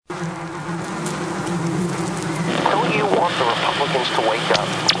Republicans to wake up.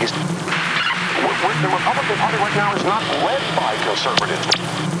 The Republican Party right now is not led by conservatives.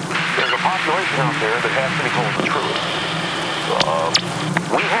 There's a population out there that has to be told the truth.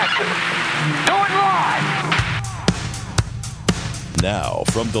 We have to do it live. Now,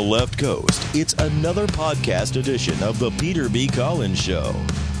 from the left coast, it's another podcast edition of the Peter B. Collins Show.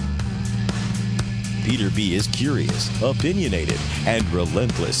 Peter B. is curious, opinionated, and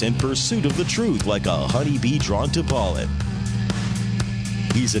relentless in pursuit of the truth like a honeybee drawn to pollen.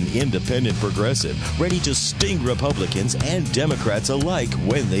 He's an independent progressive, ready to sting Republicans and Democrats alike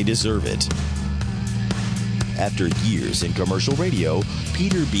when they deserve it. After years in commercial radio,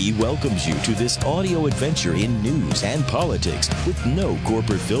 Peter B. welcomes you to this audio adventure in news and politics with no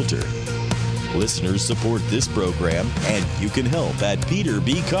corporate filter. Listeners support this program, and you can help at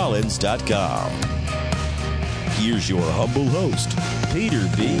peterbcollins.com. Here's your humble host, Peter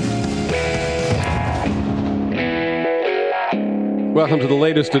B. Welcome to the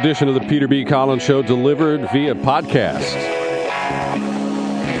latest edition of the Peter B. Collins Show, delivered via podcast.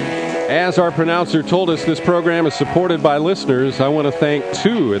 As our pronouncer told us, this program is supported by listeners. I want to thank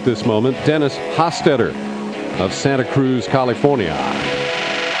two at this moment: Dennis Hostetter of Santa Cruz, California,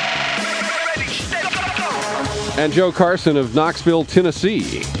 and Joe Carson of Knoxville,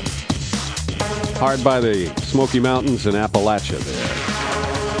 Tennessee, hard by the Smoky Mountains in Appalachia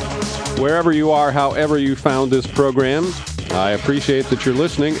there. Wherever you are, however you found this program, I appreciate that you're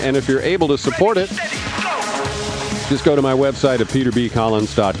listening, and if you're able to support it, just go to my website at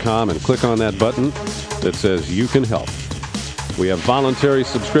peterbcollins.com and click on that button that says You Can Help. We have voluntary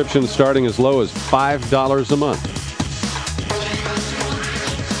subscriptions starting as low as $5 a month.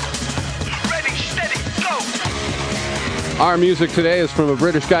 Our music today is from a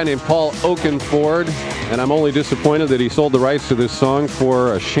British guy named Paul Oakenford, and I'm only disappointed that he sold the rights to this song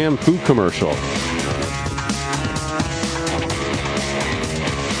for a shampoo commercial.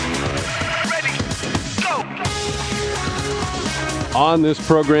 On this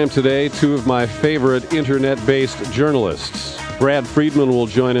program today, two of my favorite internet-based journalists. Brad Friedman will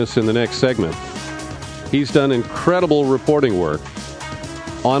join us in the next segment. He's done incredible reporting work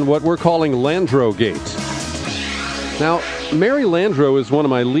on what we're calling Landro-gate. Now, Mary Landrieu is one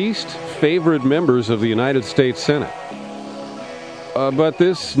of my least favorite members of the United States Senate. But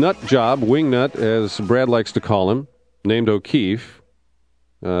this nut job, wingnut, as Brad likes to call him, named O'Keefe,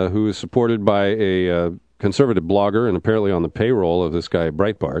 who is supported by a conservative blogger and apparently on the payroll of this guy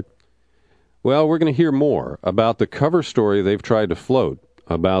Breitbart. Well, we're going to hear more about the cover story they've tried to float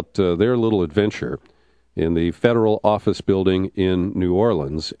about their little adventure in the federal office building in New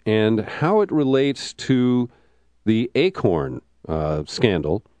Orleans and how it relates to the Acorn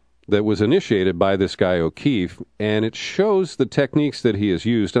scandal that was initiated by this guy O'Keefe, and it shows the techniques that he has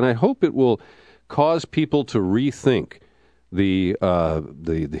used, and I hope it will cause people to rethink the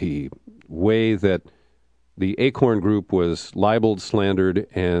way that the Acorn Group was libeled, slandered,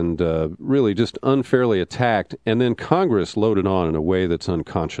 and really just unfairly attacked, and then Congress loaded on in a way that's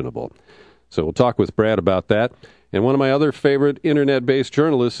unconscionable. So we'll talk with Brad about that. And one of my other favorite internet-based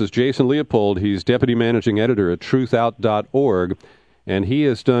journalists is Jason Leopold. He's deputy managing editor at truthout.org, and he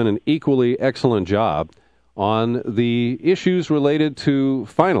has done an equally excellent job on the issues related to,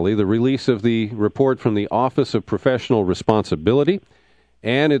 finally, the release of the report from the Office of Professional Responsibility.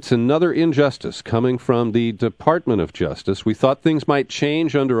 And it's another injustice coming from the Department of Justice. We thought things might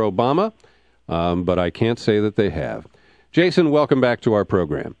change under Obama, but I can't say that they have. Jason, welcome back to our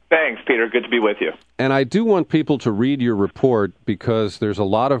program. Thanks, Peter. Good to be with you. And I do want people to read your report because there's a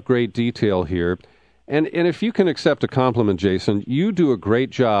lot of great detail here. And if you can accept a compliment, Jason, you do a great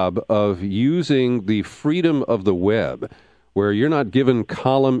job of using the freedom of the web, where you're not given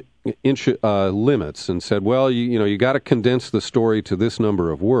column limits and said, well, you got to condense the story to this number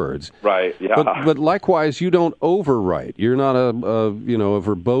of words. Right. Yeah. But likewise, you don't overwrite. You're not a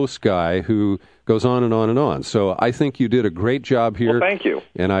verbose guy who goes on and on and on. So I think you did a great job here. Well, thank you.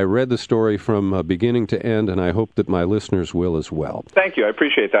 And I read the story from beginning to end, and I hope that my listeners will as well. Thank you. I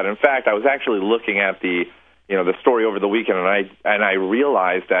appreciate that. In fact, I was actually looking at the story over the weekend, and I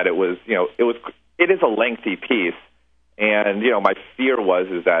realized that it is a lengthy piece. And, my fear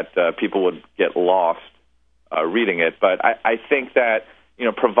is that people would get lost reading it. But I think that,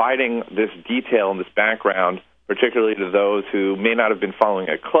 providing this detail and this background, particularly to those who may not have been following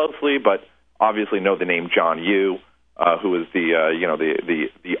it closely, but obviously know the name John Yoo, who is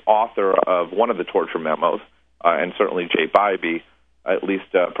the author of one of the torture memos, and certainly Jay Bybee, at least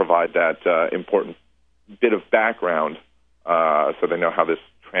provide that important bit of background so they know how this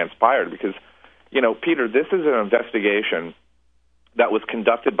transpired. Because, Peter, this is an investigation that was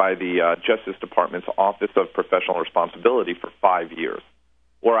conducted by the Justice Department's Office of Professional Responsibility for 5 years.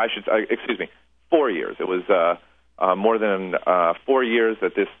 Or 4 years. It was more than 4 years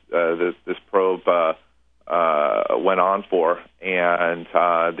that this probe went on for, and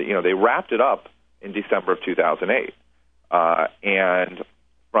they wrapped it up in December of 2008. And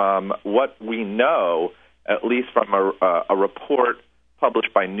from what we know, at least from a report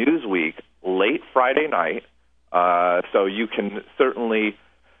published by Newsweek late Friday night, so you can certainly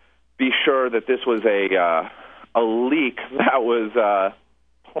be sure that this was a leak that was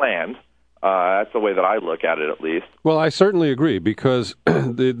planned. That's the way that I look at it, at least. Well, I certainly agree, because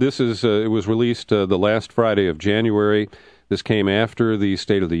this is it was released the last Friday of January. This came after the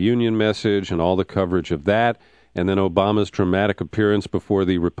State of the Union message and all the coverage of that, and then Obama's dramatic appearance before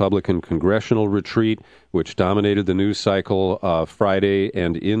the Republican congressional retreat, which dominated the news cycle Friday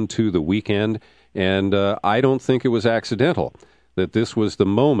and into the weekend. And I don't think it was accidental that this was the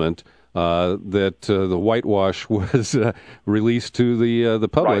moment that the whitewash was released to the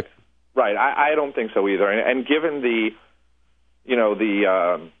public. Right. I don't think so either. And given the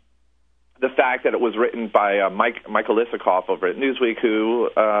fact that it was written by Michael Isikoff over at Newsweek, who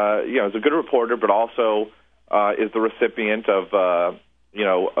is a good reporter, but also is the recipient of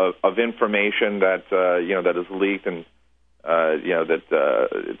information that that is leaked and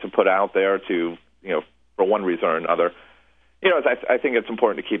to put out there to for one reason or another. I think it's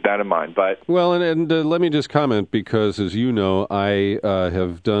important to keep that in mind. But well, and let me just comment, because, as you know, I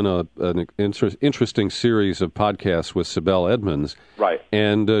have done an interesting series of podcasts with Sibel Edmonds. Right.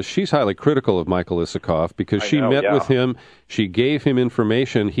 And she's highly critical of Michael Isikoff, because she met with him, she gave him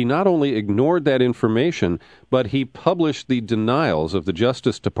information. He not only ignored that information, but he published the denials of the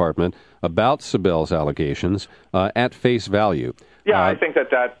Justice Department about Sibel's allegations at face value. Yeah, I think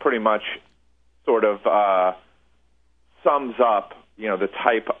that pretty much sort of sums up, the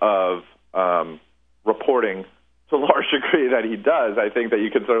type of reporting to a large degree that he does. I think that you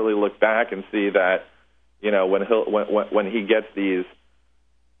can certainly look back and see that, when he gets these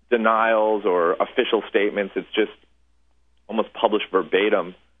denials or official statements, it's just almost published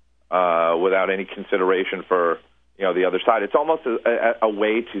verbatim without any consideration for, the other side. It's almost a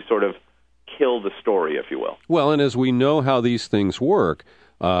way to sort of kill the story, if you will. Well, and as we know how these things work,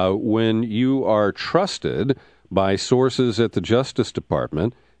 when you are trusted by sources at the Justice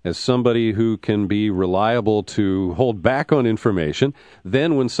Department as somebody who can be reliable to hold back on information,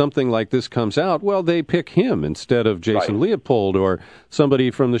 then when something like this comes out, well, they pick him instead of Jason Leopold or somebody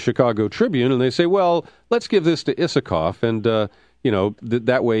from the Chicago Tribune, and they say, well, let's give this to Isikoff, and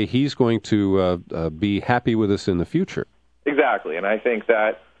that way he's going to be happy with us in the future. Exactly, and I think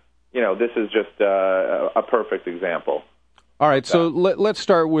that this is just a perfect example. All right, so let's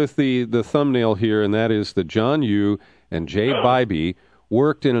start with the thumbnail here, and that is that John Yoo and Jay Bybee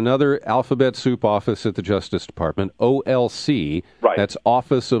worked in another alphabet soup office at the Justice Department, OLC, that's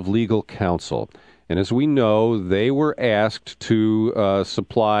Office of Legal Counsel. And as we know, they were asked to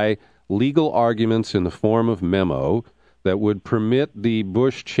supply legal arguments in the form of memo that would permit the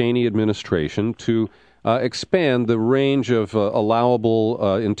Bush-Cheney administration to expand the range of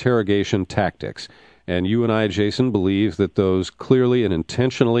allowable interrogation tactics. And you and I, Jason, believe that those clearly and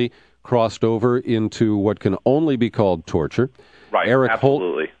intentionally crossed over into what can only be called torture. Right,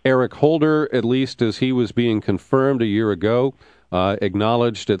 absolutely. Eric Holder, at least as he was being confirmed a year ago,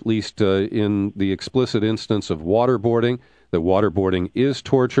 acknowledged, at least in the explicit instance of waterboarding, that waterboarding is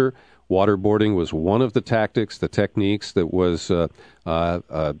torture. Waterboarding was one of the tactics, the techniques that was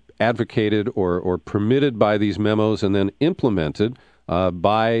advocated or permitted by these memos and then implemented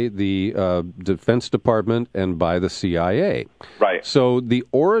by the Defense Department and by the CIA. Right. So the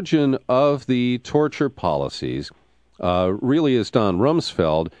origin of the torture policies really is Don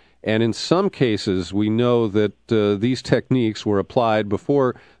Rumsfeld, and in some cases we know that these techniques were applied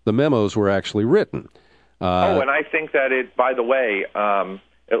before the memos were actually written. And I think that it, by the way,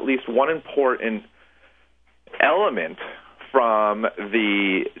 at least one important element from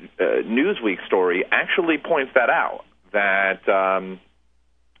the Newsweek story actually points that out, that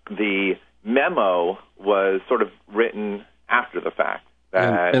the memo was sort of written after the fact.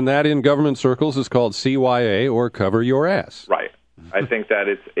 And that in government circles is called CYA, or cover your ass. Right. I think that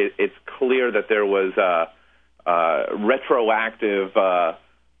it's clear that there was retroactive, I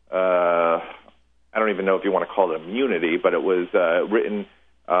don't even know if you want to call it immunity, but it was written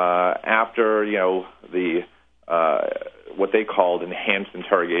after, the what they called enhanced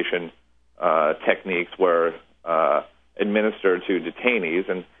interrogation techniques were administered to detainees,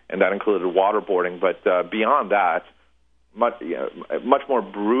 and that included waterboarding. But beyond that, much more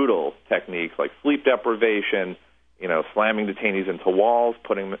brutal techniques like sleep deprivation slamming detainees into walls,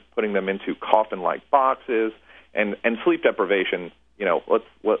 putting them into coffin-like boxes, and sleep deprivation.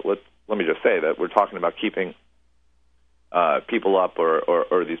 Let me just say that we're talking about keeping people up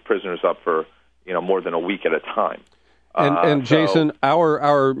or these prisoners up for more than a week at a time. And Jason,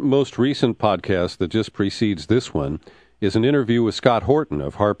 our most recent podcast that just precedes this one is an interview with Scott Horton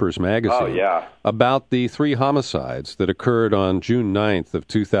of Harper's Magazine about the 3 homicides that occurred on June 9th of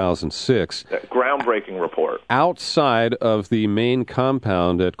 2006. That groundbreaking report. Outside of the main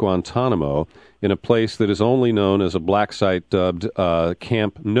compound at Guantanamo, in a place that is only known as a black site dubbed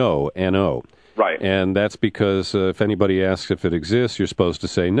Camp No, N-O. Right. And that's because if anybody asks if it exists, you're supposed to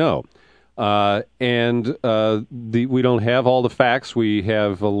say no. We don't have all the facts. We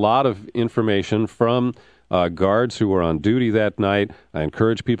have a lot of information from guards who were on duty that night. I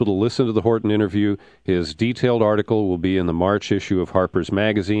encourage people to listen to the Horton interview. His detailed article will be in the March issue of Harper's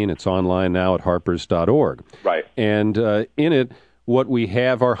Magazine. It's online now at harpers.org. Right. And in it, what we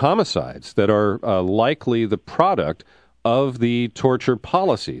have are homicides that are likely the product of the torture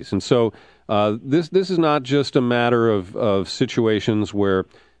policies. And so this is not just a matter of situations where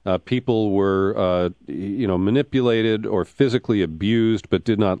people were manipulated or physically abused but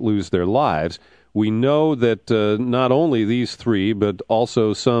did not lose their lives. We know that not only these 3, but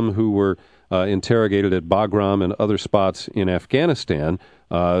also some who were interrogated at Bagram and other spots in Afghanistan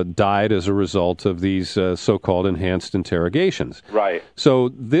died as a result of these so-called enhanced interrogations. Right.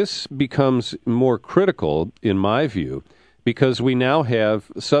 So this becomes more critical, in my view, because we now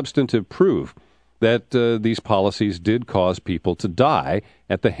have substantive proof that these policies did cause people to die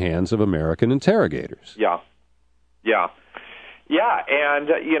at the hands of American interrogators. Yeah, and,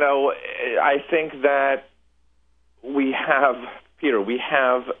 I think that we have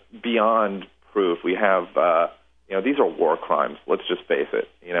beyond proof. We have, these are war crimes. Let's just face it.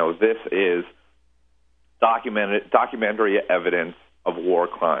 This is documentary evidence of war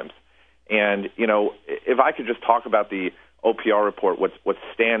crimes. And, if I could just talk about the OPR report, what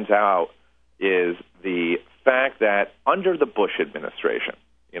stands out is the fact that under the Bush administration,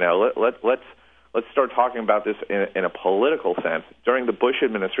 let's start talking about this in a political sense. During the Bush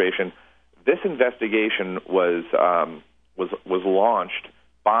administration, this investigation was launched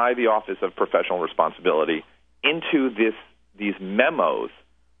by the Office of Professional Responsibility into these memos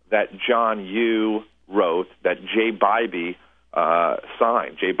that John Yoo wrote that Jay Bybee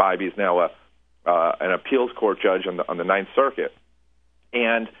signed. Jay Bybee is now an appeals court judge on the Ninth Circuit,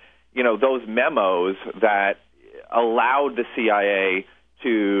 and those memos that allowed the CIA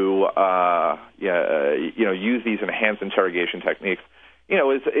to use these enhanced interrogation techniques,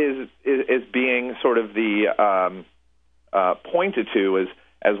 is being sort of the pointed to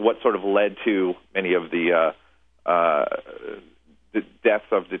as what sort of led to many of the deaths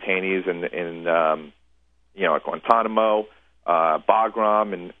of detainees in at Guantanamo,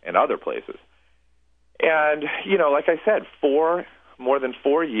 Bagram, and other places. And like I said, more than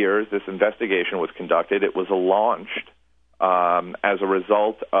 4 years, this investigation was conducted. It was launched as a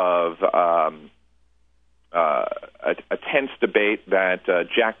result of a tense debate that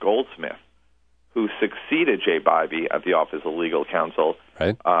Jack Goldsmith, who succeeded Jay Bybee at the Office of Legal Counsel,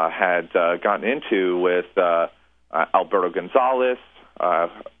 right, had gotten into with Alberto Gonzales.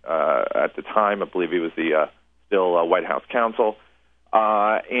 At the time, I believe he was the still White House counsel.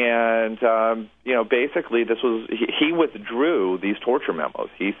 Basically, he withdrew these torture memos.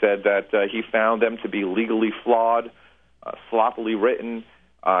 He said that he found them to be legally flawed, sloppily written.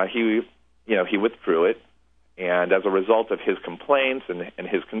 He withdrew it, and as a result of his complaints and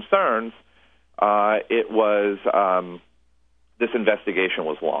his concerns, this investigation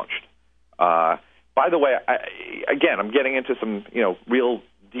was launched. By the way, I'm getting into some real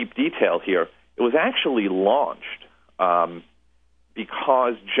deep detail here. It was actually launched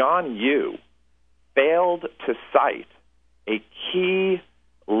because John Yoo failed to cite a key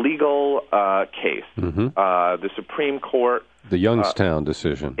legal case, the Supreme Court. The Youngstown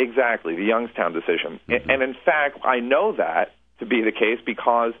decision. Exactly, the Youngstown decision. And in fact, I know that to be the case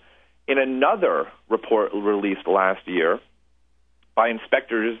because in another report released last year by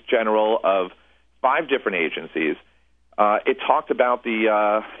inspectors general of 5 different agencies, it talked about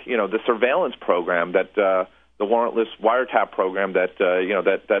the surveillance program that the warrantless wiretap program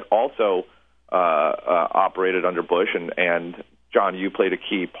that also operated under Bush, and John Yoo played a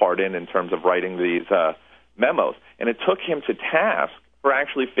key part in terms of writing these memos. And it took him to task for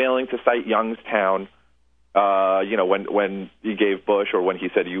actually failing to cite Youngstown, when he gave Bush, or when he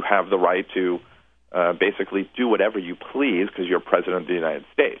said you have the right to basically do whatever you please because you're president of the United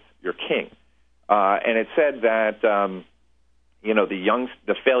States, you're king. And it said that the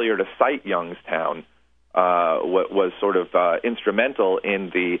failure to cite Youngstown was sort of instrumental in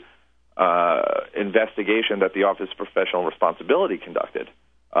the investigation that the Office of Professional Responsibility conducted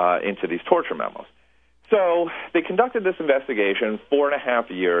into these torture memos. So they conducted this investigation 4.5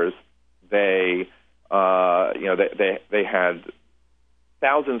 years. They had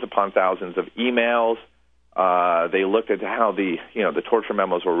thousands upon thousands of emails. They looked at how the torture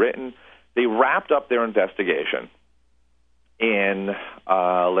memos were written. They wrapped up their investigation in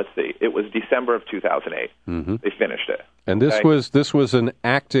it was December of 2008. Mm-hmm. They finished it. And this was an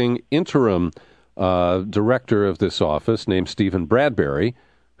acting interim director of this office named Stephen Bradbury,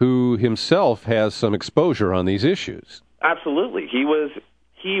 who himself has some exposure on these issues. Absolutely.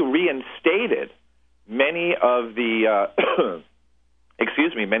 He reinstated many of the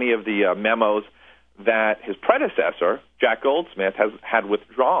many of the memos that his predecessor, Jack Goldsmith, had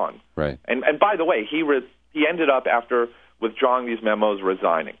withdrawn. Right. And by the way, he ended up, after withdrawing these memos,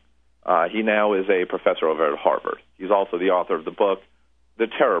 resigning. He now is a professor over at Harvard. He's also the author of the book, The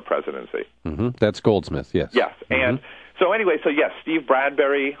Terror Presidency. Mm-hmm. That's Goldsmith, yes. Yes. Mm-hmm. And so anyway, yes, Steve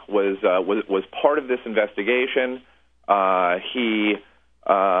Bradbury was part of this investigation. He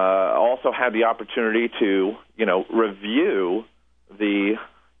also had the opportunity to, review the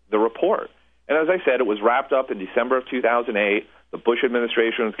report. And as I said, it was wrapped up in December of 2008. The Bush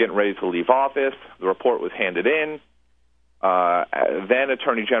administration was getting ready to leave office. The report was handed in. Then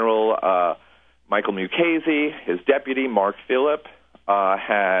Attorney General Michael Mukasey, his deputy, Mark Phillip,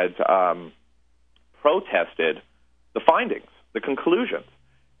 had protested the findings, the conclusions,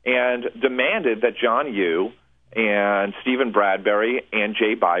 and demanded that John Yoo and Stephen Bradbury and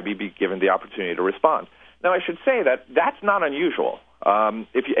Jay Bybee be given the opportunity to respond. Now, I should say that that's not unusual.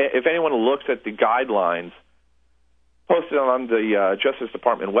 If anyone looks at the guidelines posted on the Justice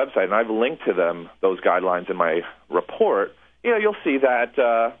Department website, and I've linked to those guidelines in my report, you'll see that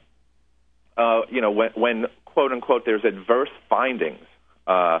when quote unquote there's adverse findings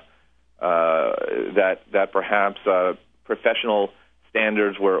that perhaps professional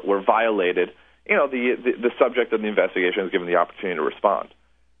standards were violated, the subject of the investigation is given the opportunity to respond.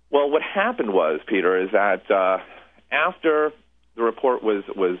 Well, what happened was, Peter, is that after the report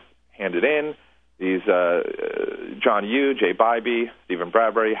was handed in, these John Yoo, Jay Bybee, Stephen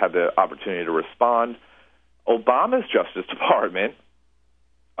Bradbury had the opportunity to respond. Obama's Justice Department,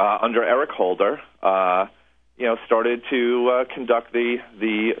 under Eric Holder, started to conduct the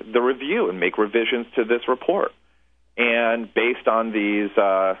review and make revisions to this report, and based on these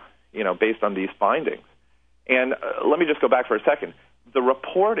findings. And let me just go back for a second. The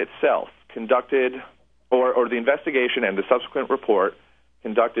report itself conducted, or the investigation and the subsequent report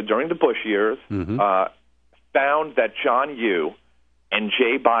conducted during the Bush years, found that John Yoo and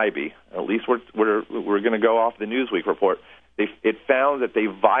Jay Bybee, at least we're going to go off the Newsweek report, it found that they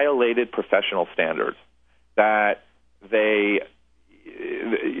violated professional standards, that they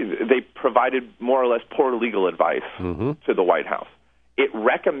provided more or less poor legal advice to the White House.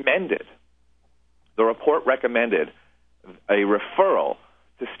 The report recommended a referral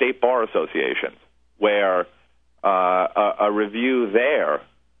to state bar associations, where a review there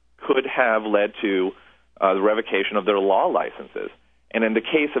could have led to the revocation of their law licenses. And in the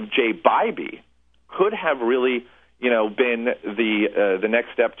case of Jay Bybee, could have really, been the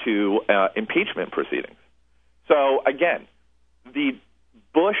next step to impeachment proceedings. So again, the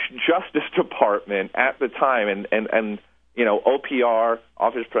Bush Justice Department at the time, and OPR,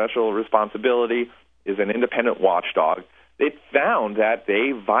 Office of Professional Responsibility, is an independent watchdog. They found that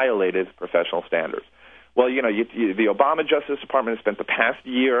they violated professional standards. Well, the Obama Justice Department has spent the past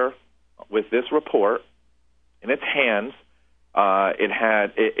year with this report in its hands.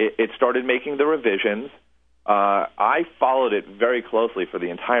 It started making the revisions. I followed it very closely for the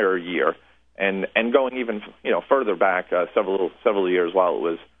entire year, and going even further back several years while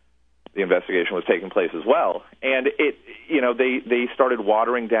the investigation was taking place as well. And they started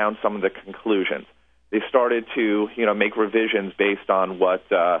watering down some of the conclusions. They started to make revisions based on what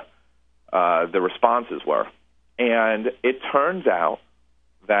the responses were, and it turns out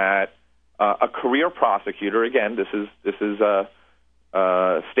that a career prosecutor, again, this is a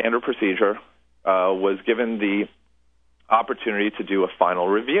standard procedure, was given the opportunity to do a final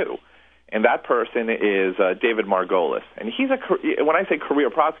review, and that person is David Margolis, and he's when I say career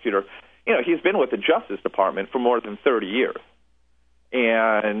prosecutor, he's been with the Justice Department for more than 30 years,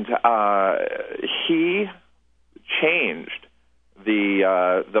 and he changed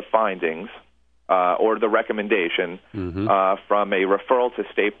the findings or the recommendation from a referral to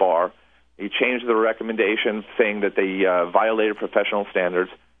state bar. He changed the recommendation, saying that they violated professional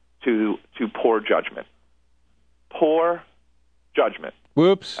standards, to poor judgment. Poor judgment.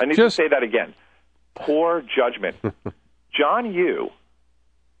 Whoops. I need to say that again. Poor judgment. John Yoo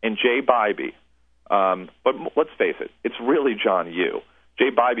and Jay Bybee, but let's face it, it's really John Yoo.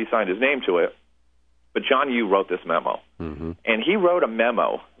 Jay Bybee signed his name to it, but John Yoo wrote this memo. Mm-hmm. And he wrote a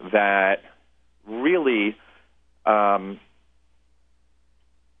memo that really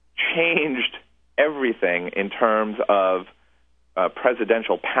changed everything in terms of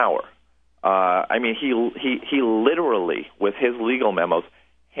presidential power. I mean, he literally, with his legal memos,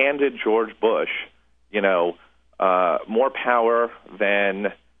 handed George Bush, more power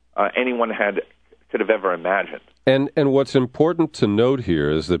than anyone could have ever imagined. And what's important to note here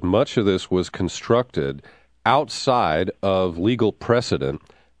is that much of this was constructed outside of legal precedent,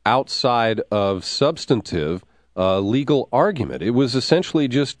 outside of substantive legal argument. It was essentially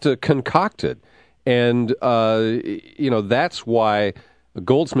just concocted. And, that's why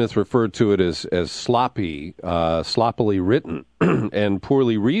Goldsmith referred to it as sloppily written and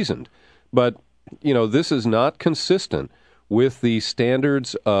poorly reasoned. But, this is not consistent with the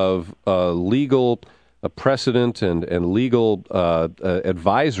standards of legal precedent and legal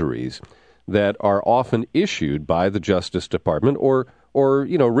advisories that are often issued by the Justice Department or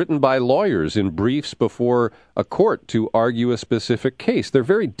written by lawyers in briefs before a court to argue a specific case. They're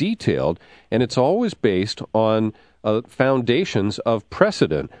very detailed, and it's always based on foundations of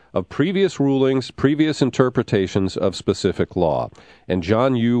precedent, of previous rulings, previous interpretations of specific law. And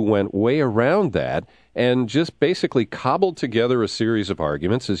John Yoo went way around that and just basically cobbled together a series of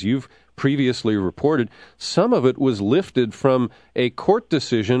arguments, as you've previously reported. Some of it was lifted from a court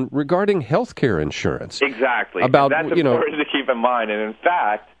decision regarding health care insurance. Exactly. About, and that's important to keep in mind. And in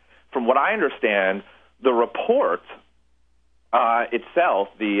fact, from what I understand, the report itself,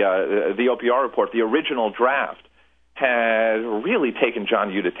 the OPR report, the original draft, has really taken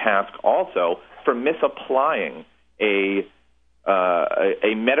John Yoo to task also for misapplying a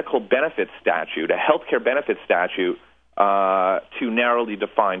medical benefit statute, a health care benefit statute, to narrowly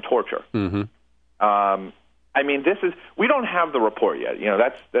define torture. Mm-hmm. I mean, we don't have the report yet.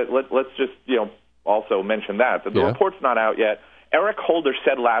 Let's just also mention that the report's not out yet. Eric Holder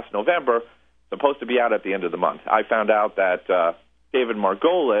said last November, supposed to be out at the end of the month. I found out that David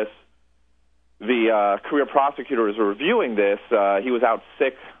Margolis, the career prosecutor, is reviewing this. He was out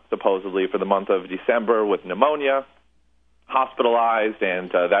sick, supposedly, for the month of December with pneumonia, hospitalized, and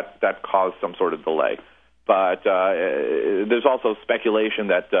that caused some sort of delay. But there's also speculation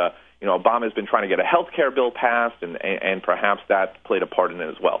that Obama's been trying to get a health care bill passed, and perhaps that played a part in it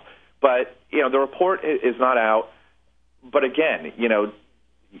as well. But the report is not out. But again,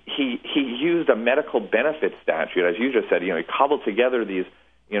 he used a medical benefit statute, as you just said. He cobbled together these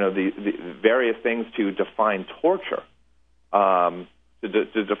the various things to define torture,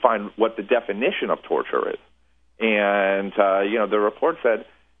 to define what the definition of torture is. And the report said,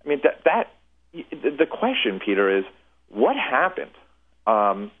 I mean, that the question, Peter, is what happened,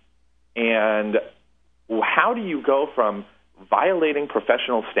 and how do you go from violating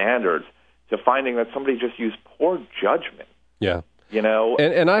professional standards to finding that somebody just used poor judgment? Yeah.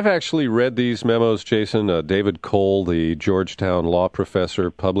 And I've actually read these memos, Jason. David Cole, the Georgetown law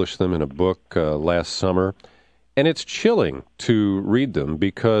professor, published them in a book last summer. And it's chilling to read them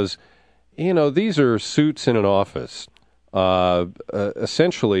because, these are suits in an office,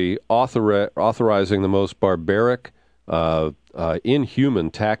 essentially authorizing the most barbaric,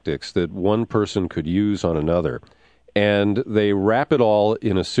 inhuman tactics that one person could use on another. And they wrap it all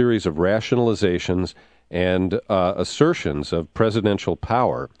in a series of rationalizations and assertions of presidential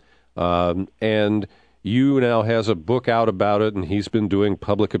power. And Yoo now has a book out about it, and he's been doing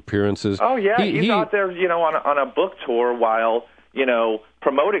public appearances. Oh, yeah, he's out there, on a book tour while,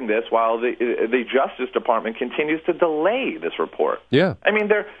 promoting this, while the Justice Department continues to delay this report. Yeah. I mean,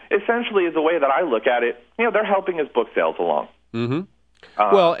 they're essentially, the way that I look at it, they're helping his book sales along. Mm-hmm.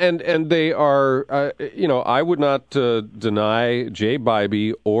 Well, and they are, I would not deny Jay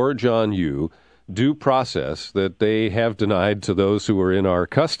Bybee or John Yoo due process that they have denied to those who are in our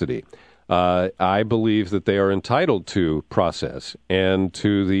custody. I believe that they are entitled to process and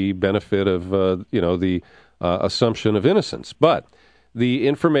to the benefit of, the assumption of innocence. But the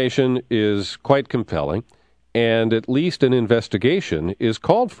information is quite compelling, and at least an investigation is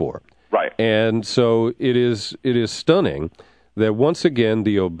called for. Right. And so it is stunning that once again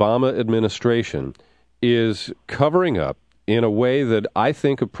the Obama administration is covering up in a way that I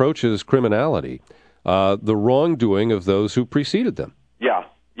think approaches criminality, the wrongdoing of those who preceded them. Yeah.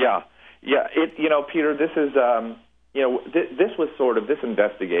 Peter, this is, this was sort of, this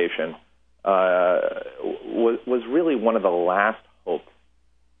investigation was really one of the last hopes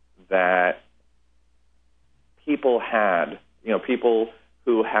that people had, people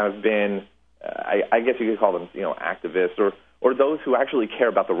who have been I guess you could call them, activists or those who actually care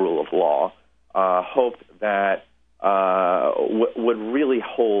about the rule of law, hoped that would really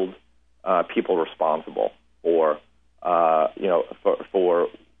hold people responsible for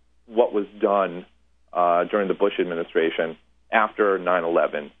what was done during the Bush administration after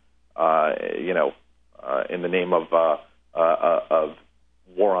 9/11. In the name of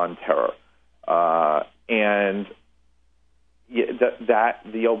war on terror, and that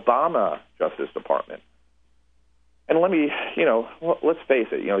the Obama Justice Department. And let me, let's face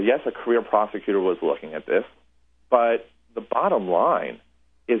it. Yes, a career prosecutor was looking at this, but the bottom line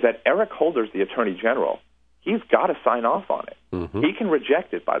is that Eric Holder's the Attorney General. He's got to sign off on it. Mm-hmm. He can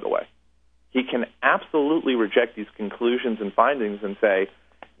reject it, by the way. He can absolutely reject these conclusions and findings and say,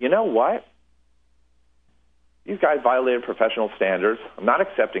 you know what? These guys violated professional standards. I'm not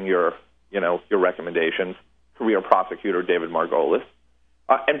accepting your recommendations, career prosecutor David Margolis.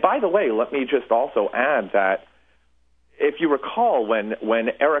 And by the way, let me just also add that if you recall, when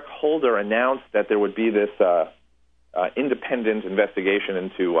Eric Holder announced that there would be this independent investigation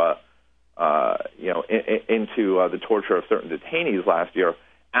into the torture of certain detainees last year,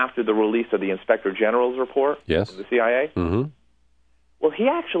 after the release of the Inspector General's report yes. from the CIA. Mm-hmm. Well,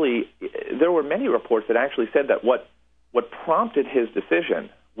 there were many reports that actually said that what prompted his decision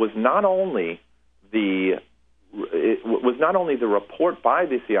was not only the report by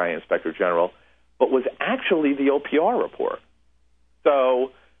the CIA Inspector General, but was actually the OPR report.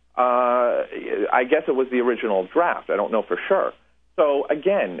 So I guess it was the original draft. I don't know for sure. So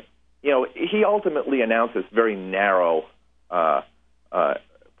again, he ultimately announced this very narrow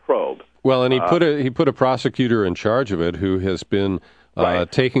probe. Well, and he put a prosecutor in charge of it who has been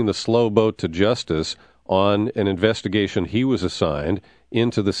taking the slow boat to justice on an investigation he was assigned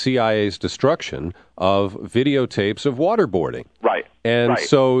into the CIA's destruction of videotapes of waterboarding. Right. And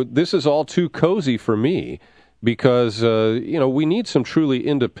so this is all too cozy for me because, we need some truly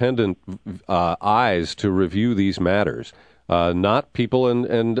independent eyes to review these matters. Not people,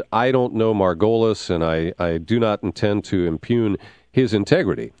 and I don't know Margolis, and I do not intend to impugn his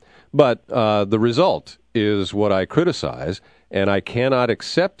integrity. But the result is what I criticize, and I cannot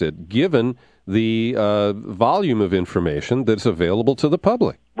accept it given the volume of information that's available to the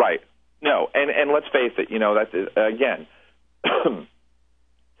public. Right. No, and let's face it, that's, again,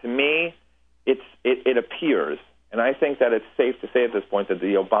 to me, it appears, and I think that it's safe to say at this point that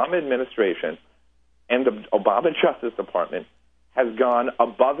the Obama administration and the Obama Justice Department has gone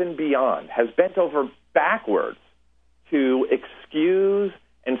above and beyond, has bent over backwards to excuse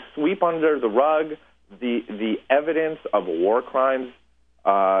and sweep under the rug the evidence of war crimes,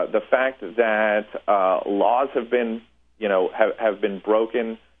 the fact that laws have been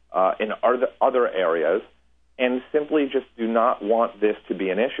broken in other areas, and simply just do not want this to be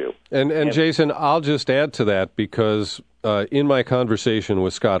an issue. And Jason, I'll just add to that because in my conversation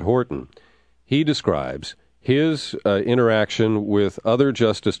with Scott Horton, he describes his interaction with other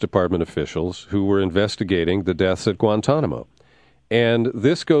Justice Department officials who were investigating the deaths at Guantanamo. And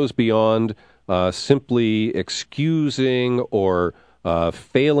this goes beyond simply excusing or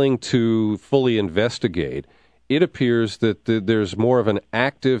failing to fully investigate. It appears that there's more of an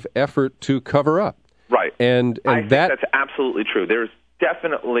active effort to cover up. Right. And I think that's absolutely true. There's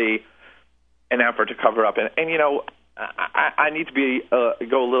definitely an effort to cover up. And I need to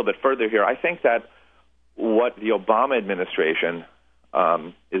go a little bit further here. I think that what the Obama administration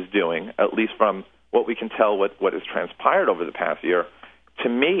is doing, at least from what we can tell what has transpired over the past year, to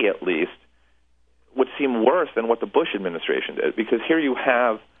me at least, would seem worse than what the Bush administration did. Because here you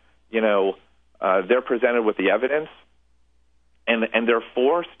have, they're presented with the evidence, and they're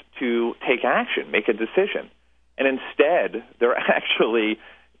forced to take action, make a decision. And instead, they're actually,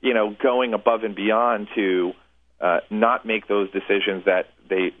 going above and beyond to not make those decisions that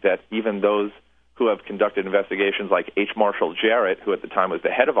even those who have conducted investigations like H. Marshall Jarrett, who at the time was the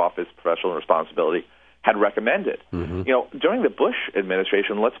head of Office of Professional Responsibility, had recommended. Mm-hmm. During the Bush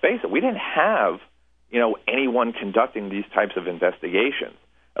administration, let's face it, we didn't have, anyone conducting these types of investigations,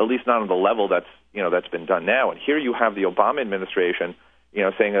 at least not on the level that's been done now. And here you have the Obama administration,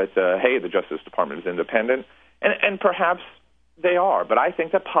 saying that, hey, the Justice Department is independent, and perhaps they are. But I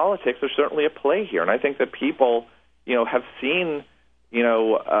think that politics are certainly at play here, and I think that people, have seen,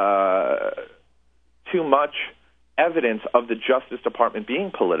 too much evidence of the Justice Department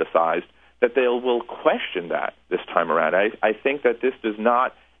being politicized that they will question that this time around. I think that this does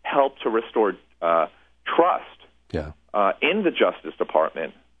not help to restore trust in the Justice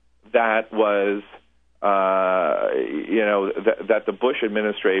Department that was, that the Bush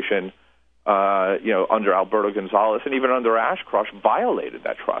administration under Alberto Gonzales and even under Ashcroft, violated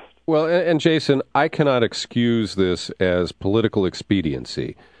that trust. Well, and Jason, I cannot excuse this as political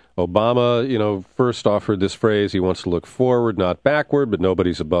expediency. Obama, first offered this phrase, he wants to look forward, not backward, but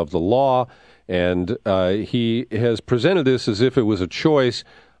nobody's above the law. And he has presented this as if it was a choice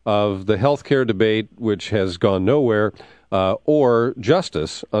of the health care debate, which has gone nowhere, or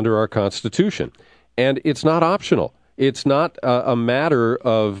justice under our Constitution. And it's not optional. It's not a matter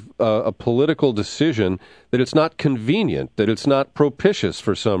of a political decision, that it's not convenient, that it's not propitious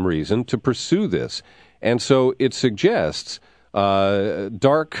for some reason to pursue this. And so it suggests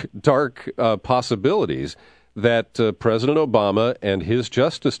dark possibilities that President Obama and his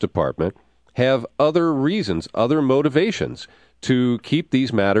Justice Department have other reasons, other motivations to keep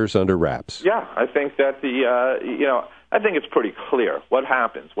these matters under wraps. Yeah, I think that I think it's pretty clear what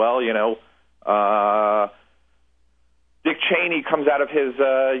happens. Well, Dick Cheney comes out of his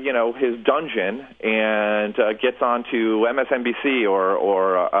dungeon and gets onto MSNBC,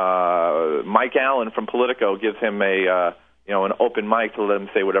 or Mike Allen from Politico gives him an open mic to let him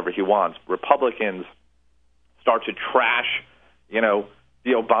say whatever he wants. Republicans start to trash,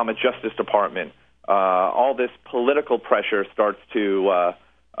 the Obama Justice Department. All this political pressure starts to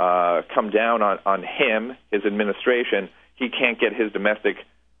come down on him, his administration. He can't get his domestic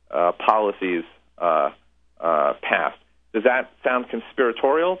policies passed. Does that sound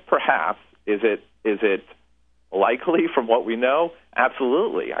conspiratorial? Perhaps. Is it likely from what we know?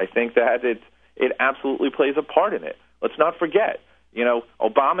 Absolutely. I think that it absolutely plays a part in it. Let's not forget,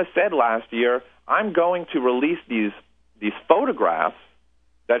 Obama said last year, I'm going to release these photographs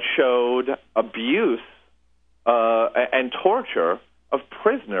that showed abuse and torture of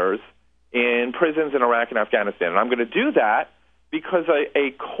prisoners in prisons in Iraq and Afghanistan. And I'm going to do that because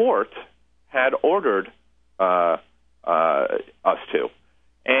a court had ordered us to.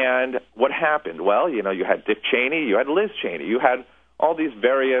 And what happened? Well, you had Dick Cheney, you had Liz Cheney, you had all these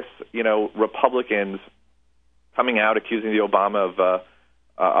various, Republicans coming out accusing the Obama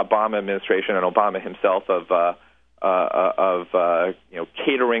administration and Obama himself of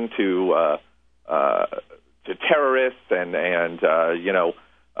catering to terrorists and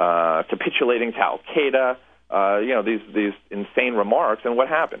capitulating to Al Qaeda. These insane remarks. And what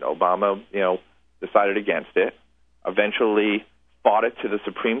happened? Obama, decided against it. Eventually fought it to the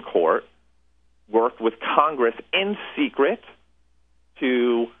Supreme Court. Worked with Congress in secret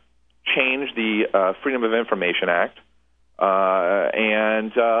to change the Freedom of Information Act.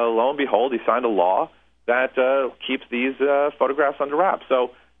 And lo and behold, he signed a law that keeps these photographs under wraps.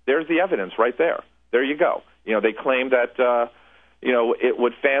 So there's the evidence right there. There you go. They claim that it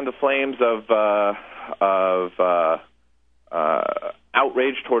would fan the flames of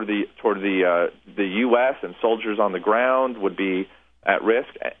outrage toward the U.S. and soldiers on the ground would be at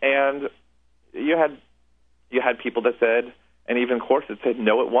risk. And you had people that said, and even courts that said,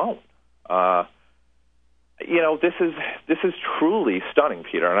 no, it won't. This is truly stunning,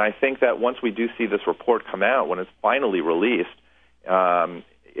 Peter. And I think that once we do see this report come out, when it's finally released,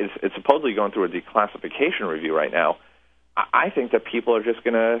 it's supposedly going through a declassification review right now. I think that people are just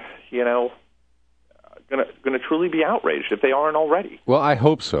going to truly be outraged if they aren't already. Well, I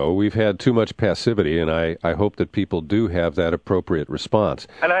hope so. We've had too much passivity, and I hope that people do have that appropriate response.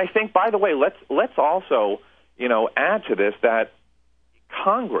 And I think, by the way, let's also add to this that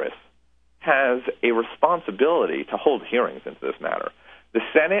Congress has a responsibility to hold hearings into this matter. The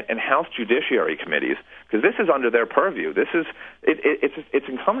Senate and House Judiciary Committees, because this is under their purview. It's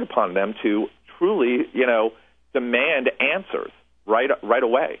incumbent upon them to truly, demand answers right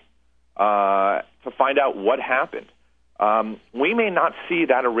away to find out what happened. We may not see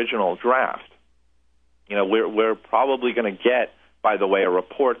that original draft. We're probably going to get, by the way, a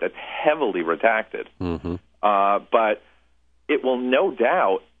report that's heavily redacted. Mm-hmm. But it will no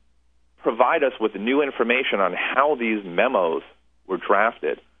doubt provide us with new information on how these memos were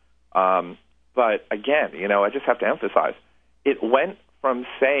drafted. But again, I just have to emphasize, it went from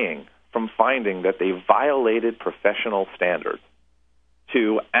finding that they violated professional standards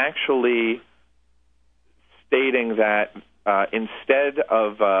to actually stating that instead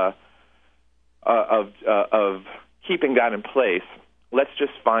of keeping that in place, let's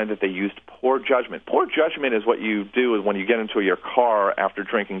just find that they used poor judgment. Poor judgment is what you do when you get into your car after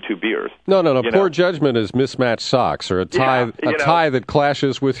drinking 2 beers. No. Poor judgment is mismatched socks or a tie tie that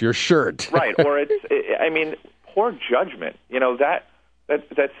clashes with your shirt. Right, or poor judgment. That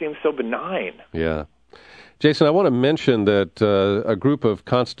seems so benign. Yeah. Jason, I want to mention that a group of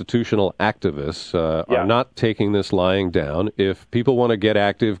constitutional activists are not taking this lying down. If people want to get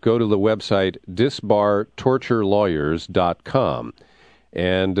active, go to the website disbartorturelawyers.com.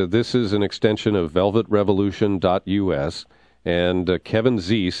 And this is an extension of velvetrevolution.us. And Kevin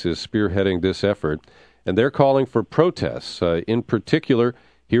Zeese is spearheading this effort. And they're calling for protests, in particular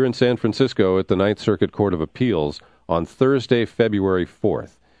here in San Francisco at the Ninth Circuit Court of Appeals on Thursday, February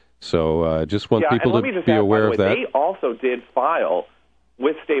 4th. So just want people to be aware of that. They also did file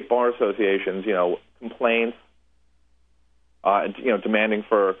with state bar associations, complaints, demanding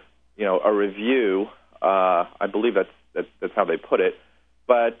for, a review. I believe that's how they put it.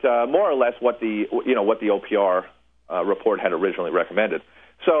 But more or less what the OPR report had originally recommended.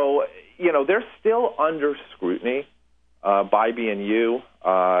 So, they're still under scrutiny by BNU.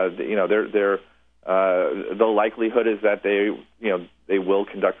 The likelihood is that they will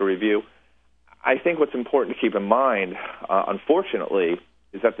conduct a review. I think what's important to keep in mind, unfortunately,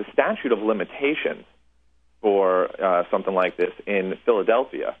 is that the statute of limitations for something like this in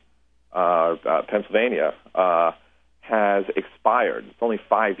Philadelphia, Pennsylvania, has expired. It's only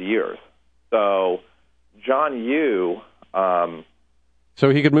 5 years. So John Yoo... So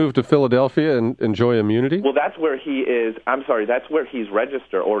he could move to Philadelphia and enjoy immunity? Well, that's where he is. I'm sorry, that's where he's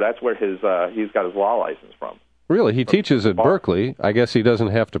registered, or that's where he's got his law license from. Really? He teaches at Berkeley. I guess he doesn't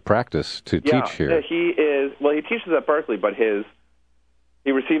have to practice to teach here. He teaches at Berkeley, but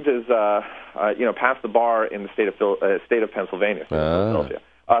he received his, passed the bar in the state of Pennsylvania.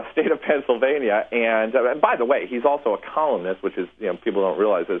 State of Pennsylvania, and by the way, he's also a columnist, which is, people don't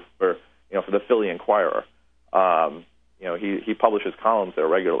realize this, for the Philly Inquirer. He publishes columns there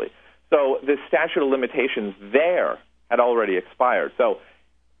regularly. So the statute of limitations there had already expired. So,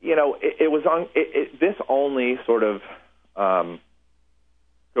 this only sort of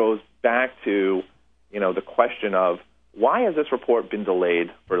goes back to, the question of why has this report been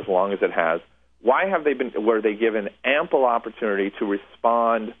delayed for as long as it has? Why were they given ample opportunity to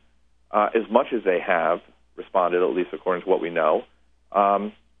respond as much as they have responded, at least according to what we know?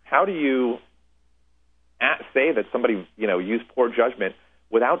 How do you say that somebody, used poor judgment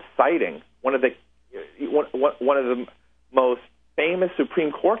without citing one of the most famous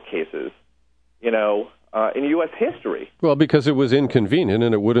Supreme Court cases, in U.S. history? Well, because it was inconvenient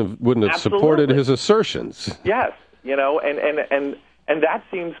and it wouldn't have supported his assertions. Yes, and that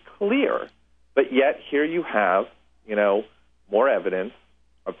seems clear. But yet here you have, more evidence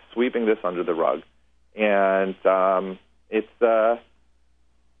of sweeping this under the rug, and it's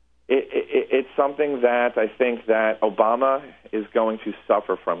something that I think that Obama is going to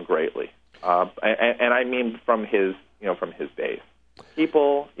suffer from greatly, and I mean from his base.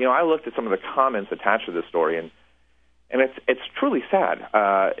 People, I looked at some of the comments attached to this story, and it's truly sad.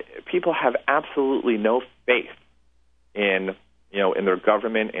 People have absolutely no faith in their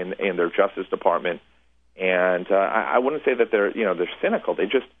government and in their Justice Department, and I wouldn't say that they're cynical. They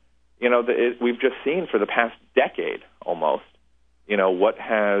just we've just seen for the past decade almost. What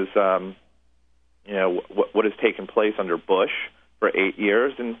has what has taken place under Bush for 8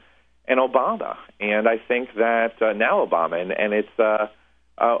 years and Obama, and I think that now Obama, and it's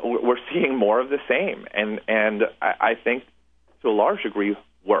we're seeing more of the same, and I think to a large degree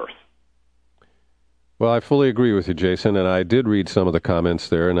worse. Well, I fully agree with you, Jason, and I did read some of the comments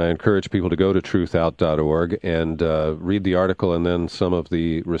there, and I encourage people to go to truthout.org and read the article and then some of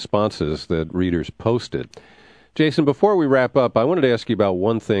the responses that readers posted. Jason, before we wrap up, I wanted to ask you about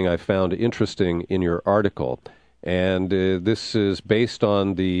one thing I found interesting in your article, and this is based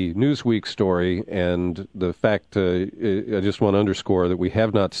on the Newsweek story and the fact, I just want to underscore that we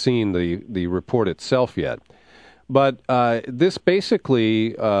have not seen the report itself yet. But this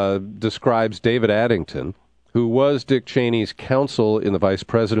basically describes David Addington, who was Dick Cheney's counsel in the vice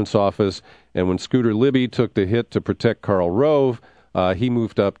president's office, and when Scooter Libby took the hit to protect Karl Rove, he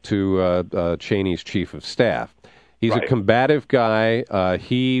moved up to Cheney's chief of staff. He's a combative guy.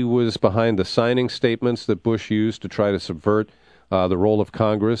 He was behind the signing statements that Bush used to try to subvert the role of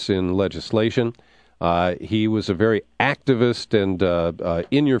Congress in legislation. He was a very activist and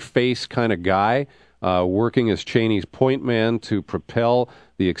in-your-face kind of guy, working as Cheney's point man to propel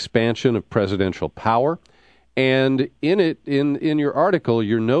the expansion of presidential power. And in your article,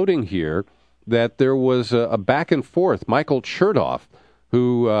 you're noting here that there was a back and forth. Michael Chertoff,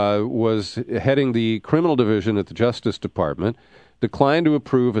 who was heading the criminal division at the Justice Department, declined to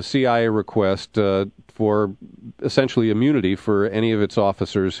approve a CIA request for essentially immunity for any of its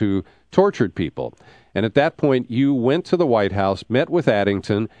officers who tortured people. And at that point, you went to the White House, met with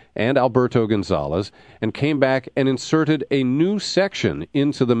Addington and Alberto Gonzales, and came back and inserted a new section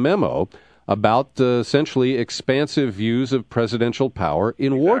into the memo about essentially expansive views of presidential power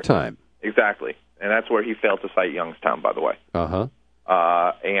in wartime. Exactly. And that's where he failed to cite Youngstown, by the way. Uh-huh.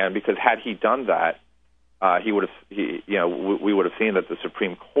 And because had he done that, we would have seen that the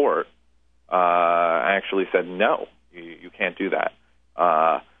Supreme Court actually said no, you can't do that.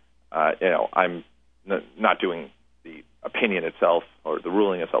 I'm not doing the opinion itself or the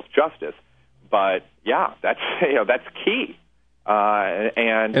ruling itself justice, but yeah, that's key.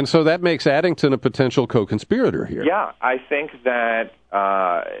 And so that makes Addington a potential co-conspirator here. Yeah, I think that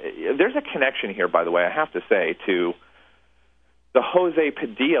there's a connection here, by the way, I have to say, to the Jose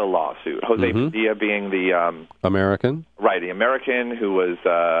Padilla lawsuit. Jose Padilla being the American? Right, the American who was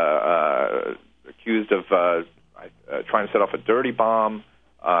accused of trying to set off a dirty bomb,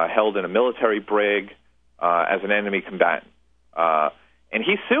 held in a military brig as an enemy combatant. And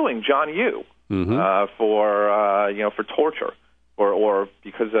he's suing John Yoo for torture. Or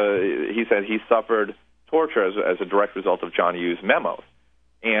because he said he suffered torture as a direct result of John Yoo's memos.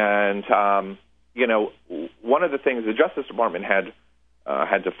 And, one of the things the Justice Department had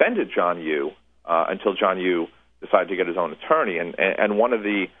defended John Yoo until John Yoo decided to get his own attorney. And one of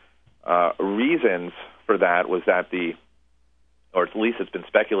the reasons for that was that or at least it's been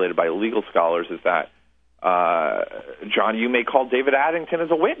speculated by legal scholars, is that John Yoo may call David Addington as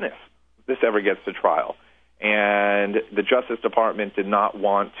a witness if this ever gets to trial. And the Justice Department did not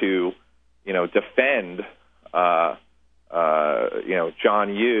want to, defend,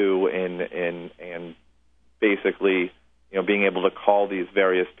 John Yoo in basically, being able to call these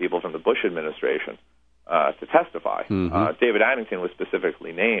various people from the Bush administration to testify. David Addington was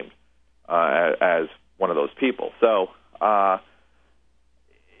specifically named as one of those people. So, and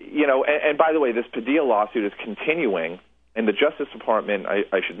by the way, this Padilla lawsuit is continuing, and the Justice Department,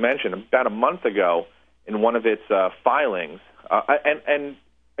 I should mention, about a month ago, in one of its filings, and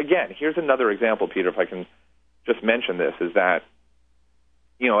again, here's another example, Peter, if I can just mention this, is that,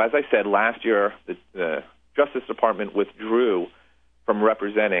 as I said, last year, the Justice Department withdrew from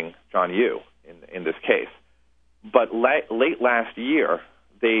representing John Yoo in this case. But late last year,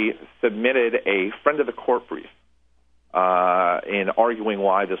 they submitted a friend of the court brief in arguing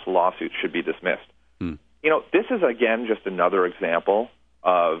why this lawsuit should be dismissed. This is, again, just another example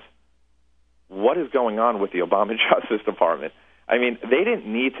of what is going on with the Obama Justice Department. I mean, they didn't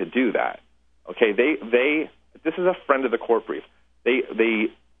need to do that. Okay, this is a friend of the court brief. They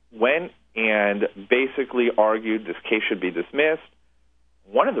went and basically argued this case should be dismissed.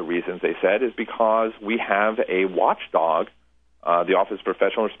 One of the reasons they said is because we have a watchdog, the Office of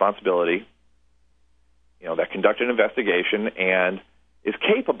Professional Responsibility, that conducted an investigation and is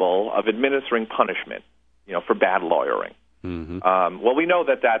capable of administering punishment, for bad lawyering. Well, we know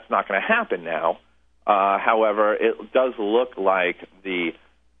that that's not going to happen now. However, it does look like if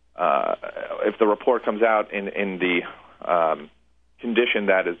the report comes out in the condition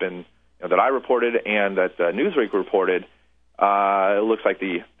that has been that I reported and that Newsweek reported, it looks like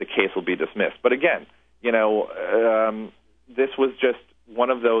the case will be dismissed. But again, this was just one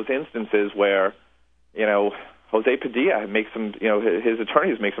of those instances where Jose Padilla makes some, his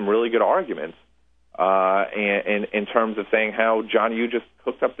attorneys make some really good arguments. In terms of saying how John Yoo just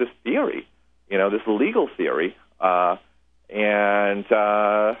cooked up this theory, this legal theory,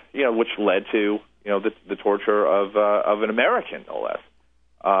 which led to the torture of an American, no less.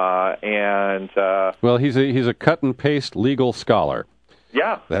 Well, he's a cut and paste legal scholar.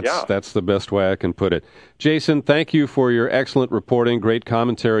 Yeah, that's the best way I can put it. Jason, thank you for your excellent reporting, great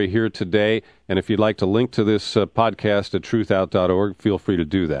commentary here today. And if you'd like to link to this podcast at truthout.org, feel free to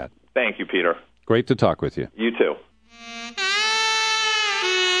do that. Thank you, Peter. Great to talk with you. You too.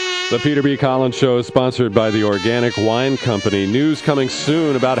 The Peter B. Collins Show is sponsored by the Organic Wine Company. News coming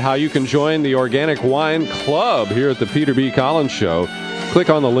soon about how you can join the Organic Wine Club here at the Peter B. Collins Show. Click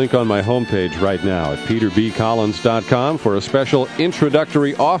on the link on my homepage right now at peterbcollins.com for a special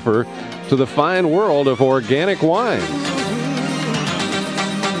introductory offer to the fine world of organic wine.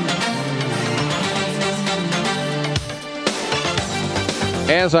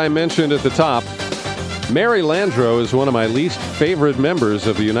 As I mentioned at the top, Mary Landrieu is one of my least favorite members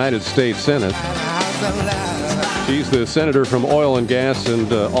of the United States Senate. She's the senator from oil and gas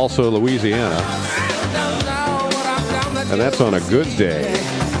and also Louisiana. And that's on a good day.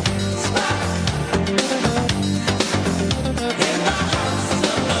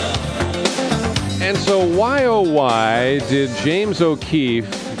 And so why, oh why, did James O'Keefe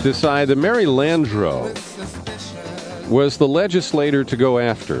decide that Mary Landrieu was the legislator to go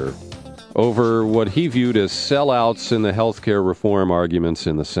after over what he viewed as sellouts in the health care reform arguments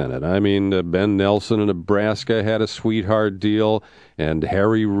in the Senate? I mean, Ben Nelson of Nebraska had a sweetheart deal, and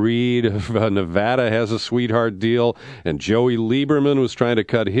Harry Reid of Nevada has a sweetheart deal, and Joey Lieberman was trying to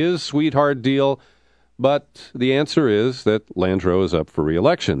cut his sweetheart deal. But the answer is that Landrieu is up for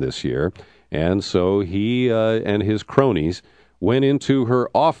re-election this year, And so he and his cronies went into her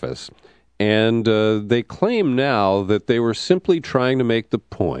office, and they claim now that they were simply trying to make the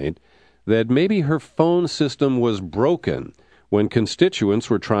point that maybe her phone system was broken when constituents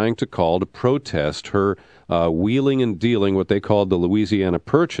were trying to call to protest her wheeling and dealing, what they called the Louisiana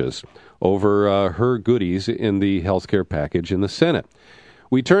Purchase, over her goodies in the health care package in the Senate.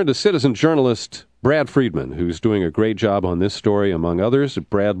 We turn to citizen journalist Brad Friedman, who's doing a great job on this story, among others, at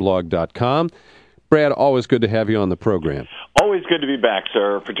bradblog.com. Brad, always good to have you on the program. Always good to be back,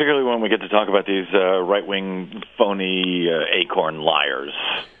 sir, particularly when we get to talk about these right-wing, phony acorn liars.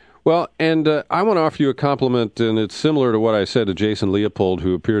 Well, and I want to offer you a compliment, and it's similar to what I said to Jason Leopold,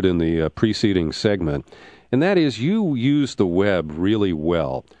 who appeared in the preceding segment, and that is you use the web really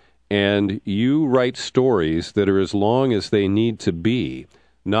well, and you write stories that are as long as they need to be,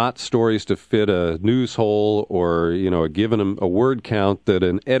 not stories to fit a news hole or, given a word count that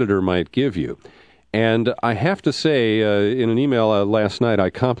an editor might give you. And I have to say, in an email last night, I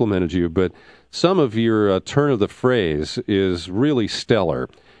complimented you, but some of your turn of the phrase is really stellar.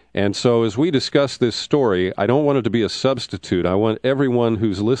 And so as we discuss this story, I don't want it to be a substitute. I want everyone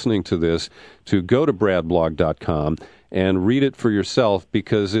who's listening to this to go to bradblog.com and read it for yourself,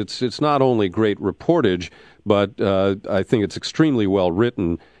 because it's not only great reportage, but I think it's extremely well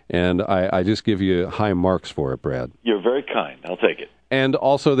written, and I just give you high marks for it, Brad. You're very kind. I'll take it. And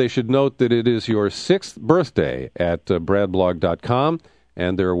also they should note that it is your 6th birthday at bradblog.com,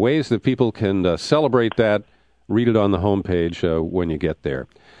 and there are ways that people can celebrate that. Read it on the homepage when you get there.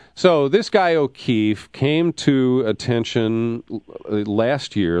 So this guy O'Keefe came to attention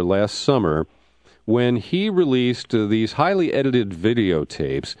last summer, when he released these highly edited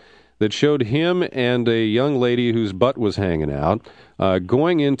videotapes that showed him and a young lady whose butt was hanging out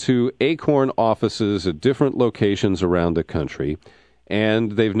going into Acorn offices at different locations around the country.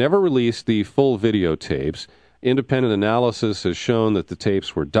 And they've never released the full videotapes. Independent analysis has shown that the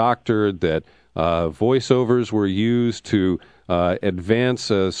tapes were doctored, that voiceovers were used to advance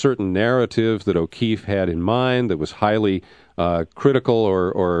a certain narrative that O'Keefe had in mind that was highly critical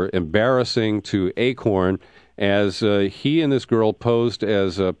or embarrassing to Acorn, as he and this girl posed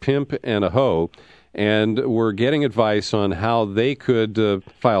as a pimp and a hoe, and were getting advice on how they could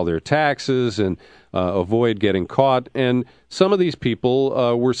file their taxes and avoid getting caught. And some of these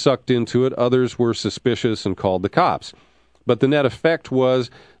people were sucked into it. Others were suspicious and called the cops. But the net effect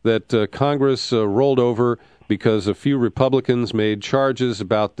was that Congress rolled over because a few Republicans made charges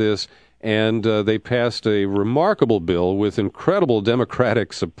about this, and they passed a remarkable bill with incredible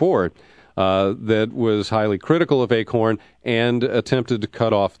Democratic support that was highly critical of Acorn and attempted to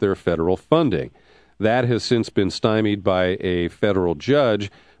cut off their federal funding. That has since been stymied by a federal judge,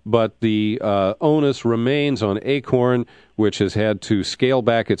 but the onus remains on Acorn, which has had to scale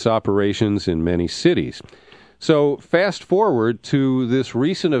back its operations in many cities. So fast forward to this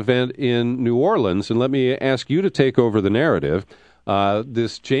recent event in New Orleans, and let me ask you to take over the narrative.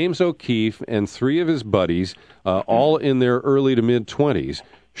 This James O'Keefe and 3 of his buddies, all in their early to mid-20s,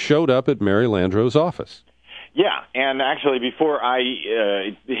 showed up at Mary Landrieu's office. Yeah, and actually, before I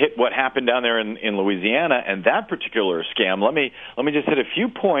hit what happened down there in Louisiana and that particular scam, let me just hit a few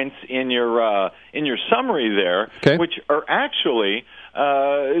points in your summary there, okay, which are actually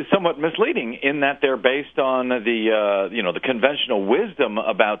somewhat misleading in that they're based on the conventional wisdom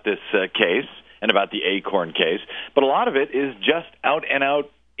about this case and about the Acorn case, but a lot of it is just out and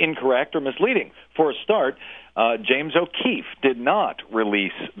out incorrect or misleading. For a start, James O'Keefe did not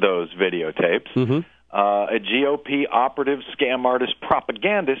release those videotapes. Mm-hmm. A GOP operative, scam artist,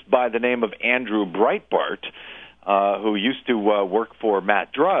 propagandist by the name of Andrew Breitbart, who used to work for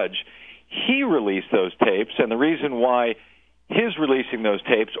Matt Drudge, he released those tapes, and the reason why his releasing those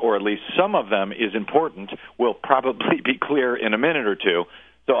tapes, or at least some of them, is important will probably be clear in a minute or two.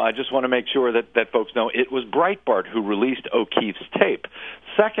 So I just want to make sure that folks know it was Breitbart who released O'Keefe's tape.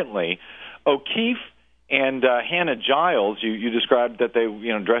 Secondly, O'Keefe and Hannah Giles, you described that they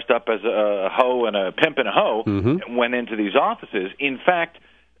dressed up as a hoe and a pimp and a hoe, mm-hmm, and went into these offices. In fact,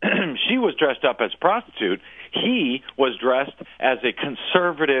 she was dressed up as a prostitute. He was dressed as a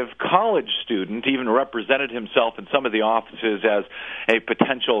conservative college student, even represented himself in some of the offices as a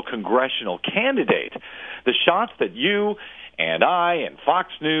potential congressional candidate. The shots that you and I and Fox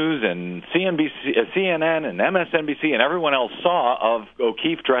News and CNN and MSNBC and everyone else saw of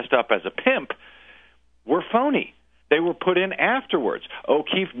O'Keefe dressed up as a pimp were phony. They were put in afterwards.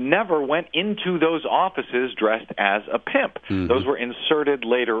 O'Keefe never went into those offices dressed as a pimp. Mm-hmm. Those were inserted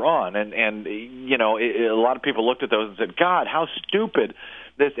later on. And a lot of people looked at those and said, God, how stupid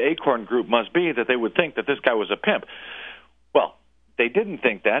this Acorn group must be that they would think that this guy was a pimp. Well, they didn't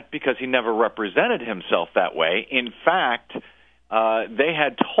think that because he never represented himself that way. In fact, they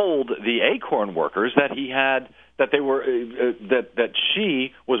had told the Acorn workers that that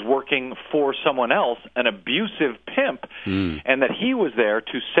she was working for someone else, an abusive pimp, and that he was there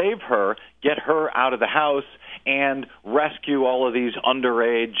to save her, get her out of the house, and rescue all of these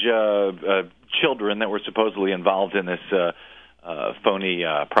underage children that were supposedly involved in this phony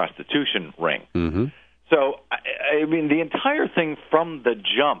prostitution ring. Mm-hmm. So, I mean, the entire thing from the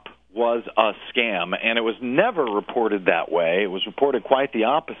jump was a scam, and it was never reported that way. It was reported quite the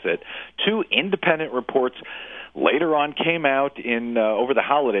opposite. 2 independent reports later on came out in over the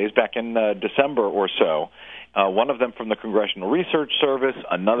holidays, back in December or so. One of them from the Congressional Research Service,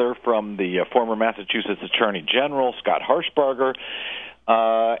 another from the former Massachusetts Attorney General, Scott Harshbarger.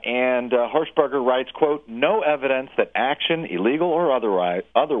 And Harshbarger writes, quote, "No evidence that action, illegal or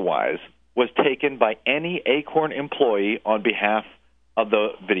otherwise, was taken by any Acorn employee on behalf of the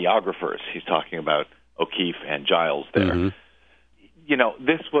videographers." He's talking about O'Keefe and Giles there. Mm-hmm. You know,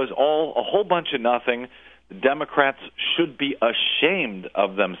 this was all a whole bunch of nothing. The Democrats should be ashamed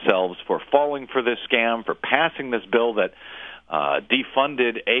of themselves for falling for this scam, for passing this bill that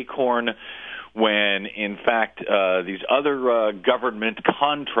defunded Acorn when, in fact, these other government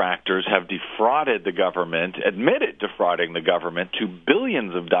contractors have defrauded the government, admitted defrauding the government to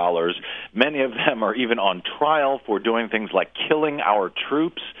billions of dollars. Many of them are even on trial for doing things like killing our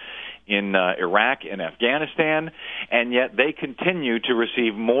troops in Iraq and Afghanistan, and yet they continue to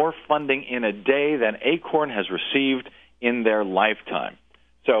receive more funding in a day than Acorn has received in their lifetime.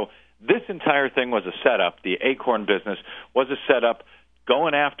 So this entire thing was a setup. The Acorn business was a setup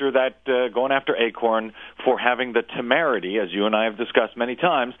going after Acorn for having the temerity, as you and I have discussed many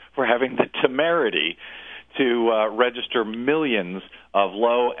times, for having the temerity to register millions of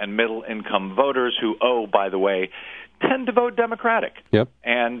low and middle income voters who, by the way, tend to vote Democratic. Yep.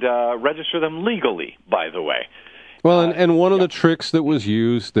 And register them legally, by the way. Well, and one of the tricks that was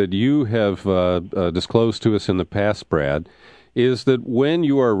used that you have disclosed to us in the past, Brad, is that when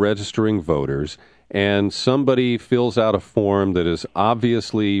you are registering voters and somebody fills out a form that is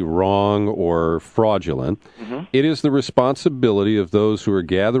obviously wrong or fraudulent, it is the responsibility of those who are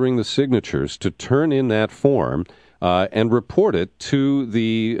gathering the signatures to turn in that form and report it to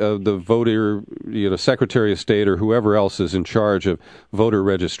the voter, Secretary of State or whoever else is in charge of voter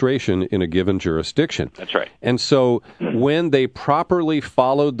registration in a given jurisdiction. That's right. And so when they properly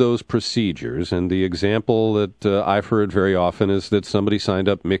followed those procedures, and the example that I've heard very often is that somebody signed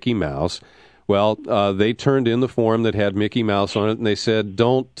up Mickey Mouse. Well, they turned in the form that had Mickey Mouse on it, and they said,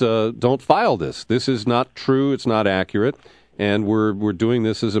 "Don't file this. This is not true. It's not accurate, and we're doing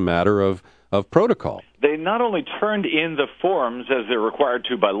this as a matter of protocol." They not only turned in the forms as they're required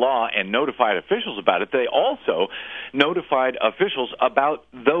to by law and notified officials about it, they also notified officials about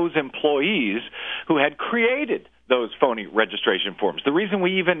those employees who had created those phony registration forms. The reason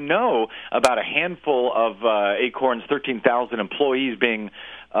we even know about a handful of Acorn's 13,000 employees being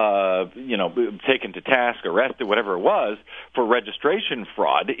taken to task, arrested, whatever it was, for registration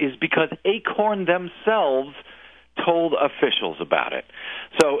fraud is because Acorn themselves told officials about it.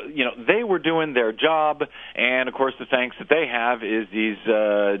 So, they were doing their job, and, of course, the thanks that they have is these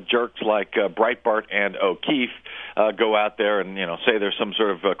jerks like Breitbart and O'Keefe go out there and, say there's some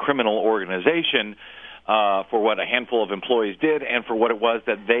sort of criminal organization for what a handful of employees did and for what it was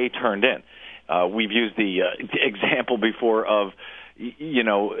that they turned in. We've used the example before of,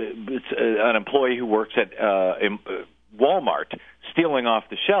 an employee who works at Walmart stealing off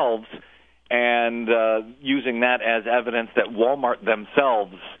the shelves and using that as evidence that Walmart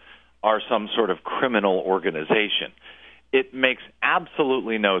themselves are some sort of criminal organization. It makes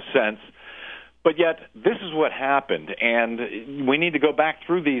absolutely no sense, but yet this is what happened, and we need to go back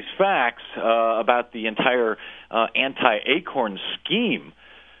through these facts about the entire anti-Acorn scheme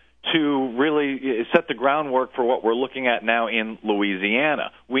to really set the groundwork for what we're looking at now in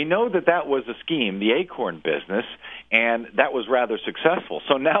Louisiana. We know that was a scheme, the Acorn business, and that was rather successful.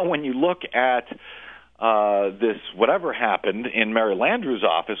 So now when you look at this, whatever happened in Mary Landrieu's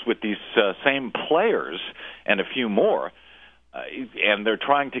office with these same players and a few more, and they're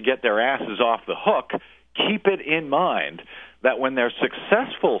trying to get their asses off the hook, keep it in mind that when their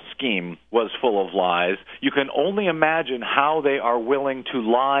successful scheme was full of lies, you can only imagine how they are willing to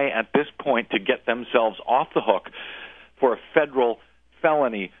lie at this point to get themselves off the hook for a federal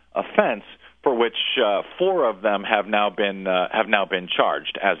felony offense for which 4 of them have now been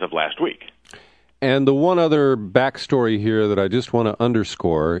charged as of last week. And the one other backstory here that I just want to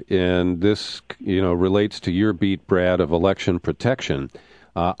underscore, and this relates to your beat, Brad, of election protection.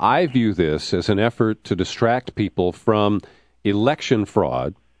 I view this as an effort to distract people from election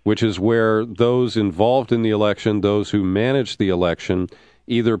fraud, which is where those involved in the election, those who managed the election,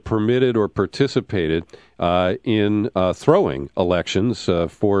 either permitted or participated in throwing elections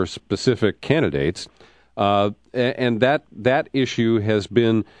for specific candidates. And that issue has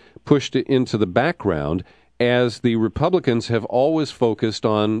been pushed into the background as the Republicans have always focused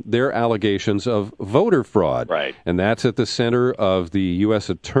on their allegations of voter fraud. Right. And that's at the center of the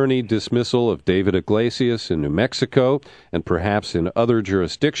U.S. Attorney dismissal of David Iglesias in New Mexico and perhaps in other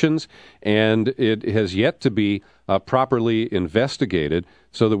jurisdictions. And it has yet to be properly investigated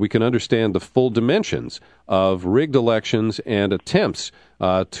so that we can understand the full dimensions of rigged elections and attempts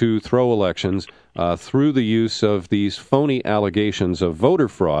to throw elections through the use of these phony allegations of voter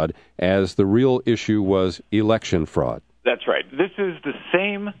fraud, as the real issue was election fraud. That's right. This is the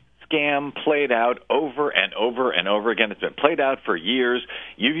same scam played out over and over and over again. It's been played out for years.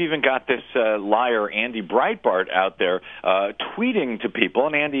 You've even got this liar, Andy Breitbart, out there tweeting to people.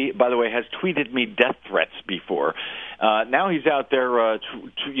 And Andy, by the way, has tweeted me death threats before. Now he's out there,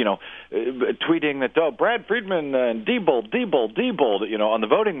 tweeting that, Brad Friedman and Diebold, on the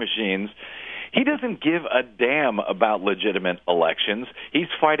voting machines. He doesn't give a damn about legitimate elections. He's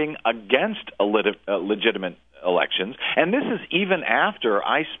fighting against legitimate elections. And this is even after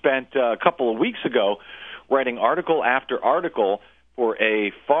I spent a couple of weeks ago writing article after article for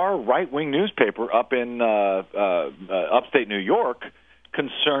a far right-wing newspaper up in upstate New York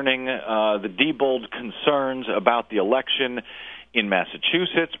concerning the Diebold concerns about the election in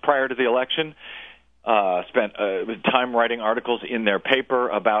Massachusetts prior to the election. Spent time writing articles in their paper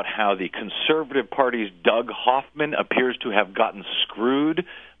about how the Conservative Party's Doug Hoffman appears to have gotten screwed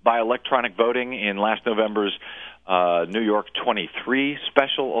by electronic voting in last November's New York 23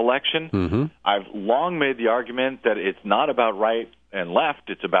 special election. Mm-hmm. I've long made the argument that it's not about right and left,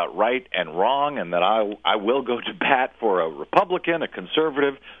 it's about right and wrong, and that I will go to bat for a Republican, a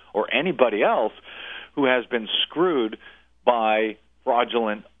conservative, or anybody else who has been screwed by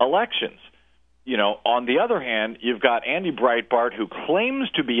fraudulent elections. On the other hand, you've got Andy Breitbart, who claims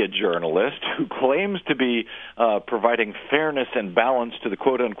to be a journalist, who claims to be providing fairness and balance to the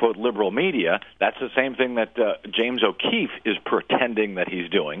quote-unquote liberal media. That's the same thing that James O'Keefe is pretending that he's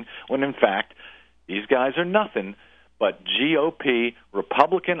doing, when in fact these guys are nothing but GOP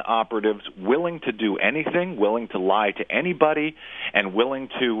Republican operatives willing to do anything, willing to lie to anybody, and willing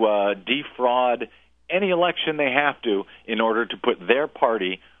to defraud any election they have to in order to put their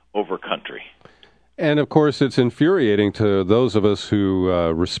party over country. And, of course, it's infuriating to those of us who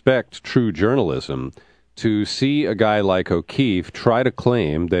respect true journalism to see a guy like O'Keefe try to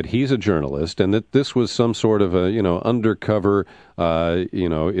claim that he's a journalist and that this was some sort of a, undercover,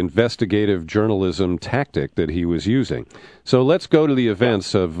 investigative journalism tactic that he was using. So let's go to the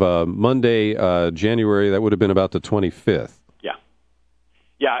events of Monday, January. That would have been about the 25th.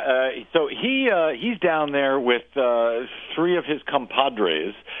 So he's down there with three of his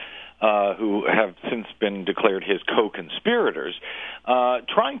compadres, who have since been declared his co-conspirators,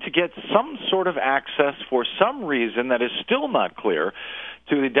 trying to get some sort of access for some reason that is still not clear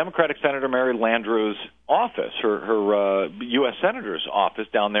to the Democratic Senator Mary Landrieu's office, her U.S. Senator's office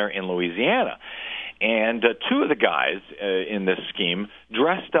down there in Louisiana. And two of the guys in this scheme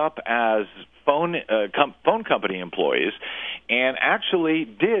dressed up as phone company employees and actually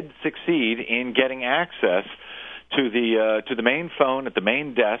did succeed in getting access to the main phone at the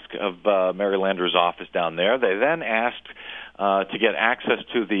main desk of Mary Landrieu's office down there. They then asked to get access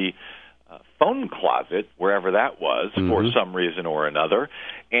to the phone closet, wherever that was, for some reason or another.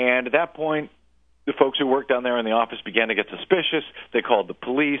 And at that point, the folks who worked down there in the office began to get suspicious. They called the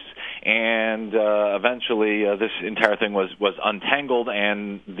police, and eventually this entire thing was untangled,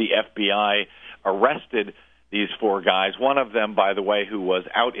 and the FBI arrested these four guys. One of them, by the way, who was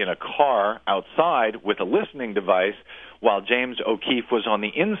out in a car outside with a listening device, while James O'Keefe was on the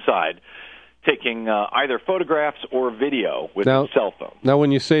inside taking either photographs or video with his cell phone. Now,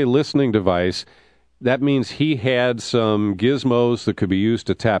 when you say listening device, that means he had some gizmos that could be used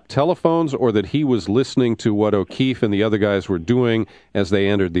to tap telephones, or that he was listening to what O'Keefe and the other guys were doing as they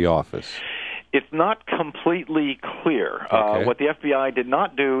entered the office? It's not completely clear. Okay. What the FBI did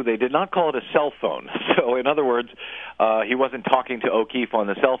not do, they did not call it a cell phone. So, in other words, he wasn't talking to O'Keefe on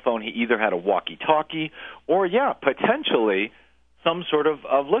the cell phone. He either had a walkie-talkie or, potentially some sort of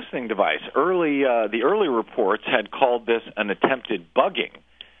listening device. The early reports had called this an attempted bugging.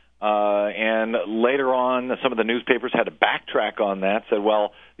 And later on, some of the newspapers had to backtrack on that, said,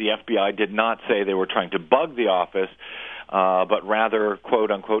 well, the FBI did not say they were trying to bug the office, but rather,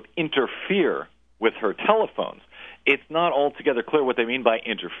 quote-unquote, interfere with her telephones. It's not altogether clear what they mean by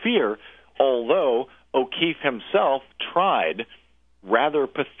interfere, although O'Keefe himself tried, rather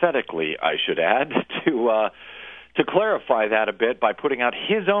pathetically, I should add, to clarify that a bit by putting out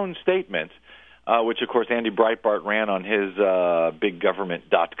his own statement, which, of course, Andy Breitbart ran on his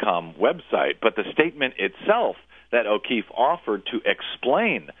biggovernment.com website. But the statement itself that O'Keefe offered to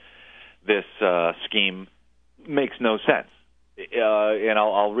explain this scheme makes no sense. And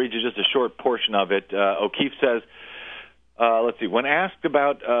I'll read you just a short portion of it. O'Keefe says, let's see, when asked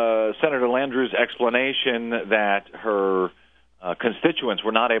about Senator Landrieu's explanation that her constituents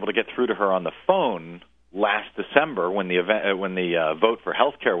were not able to get through to her on the phone last December when the vote for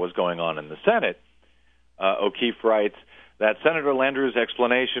health care was going on in the Senate, O'Keefe writes that Senator Landrieu's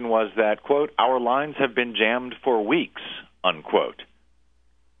explanation was that, quote, our lines have been jammed for weeks, unquote.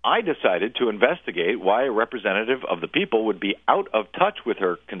 I decided to investigate why a representative of the people would be out of touch with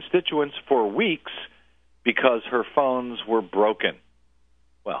her constituents for weeks because her phones were broken.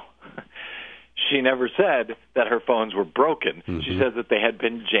 Well, she never said that her phones were broken. Mm-hmm. She says that they had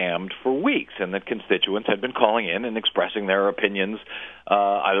been jammed for weeks and that constituents had been calling in and expressing their opinions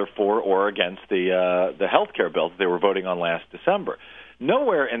either for or against the health care bill that they were voting on last December.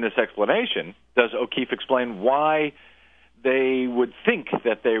 Nowhere in this explanation does O'Keefe explain why they would think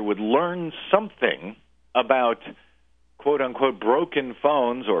that they would learn something about quote-unquote broken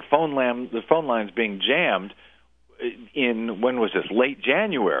phones or the phone lines being jammed in, when was this, late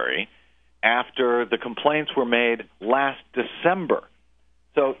January, after the complaints were made last December.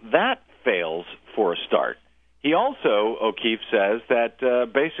 So that fails for a start. He also, O'Keefe says, that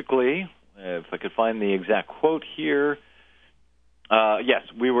basically, if I could find the exact quote here, yes,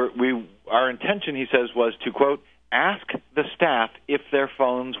 our intention, he says, was to, quote, ask the staff if their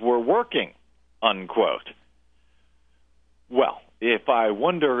phones were working, unquote. Well, if I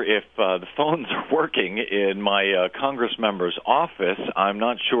wonder if the phones are working in my Congress member's office, I'm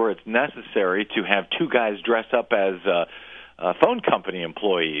not sure it's necessary to have two guys dress up as phone company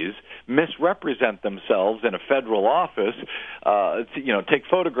employees, misrepresent themselves in a federal office, take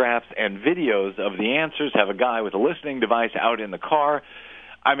photographs and videos of the answers, have a guy with a listening device out in the car.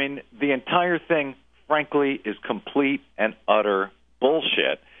 I mean, the entire thing, frankly, is complete and utter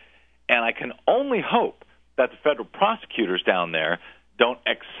bullshit. And I can only hope that the federal prosecutors down there don't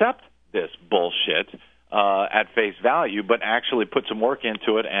accept this bullshit at face value, but actually put some work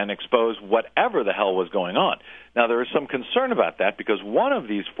into it and expose whatever the hell was going on. Now, there is some concern about that because one of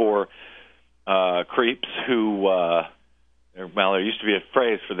these four creeps who, there used to be a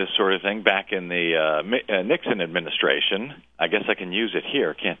phrase for this sort of thing back in the Nixon administration. I guess I can use it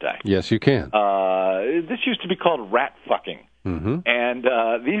here, can't I? Yes, you can. This used to be called rat fucking. Mm-hmm.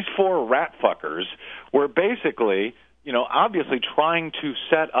 And these four rat fuckers were basically, obviously trying to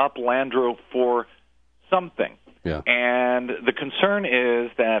set up Landrieu for something. Yeah. And the concern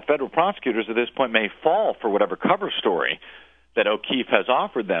is that federal prosecutors at this point may fall for whatever cover story that O'Keefe has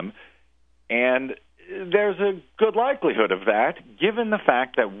offered them. And there's a good likelihood of that, given the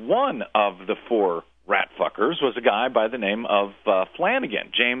fact that one of the four rat fuckers was a guy by the name of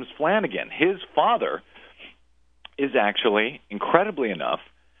Flanagan, James Flanagan. His father is actually, incredibly enough,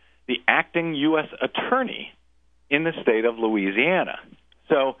 the acting U.S. attorney in the state of Louisiana.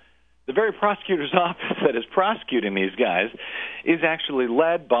 So the very prosecutor's office that is prosecuting these guys is actually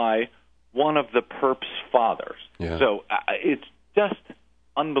led by one of the perp's fathers. Yeah. So it's just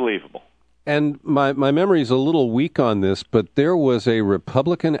unbelievable. And my memory is a little weak on this, but there was a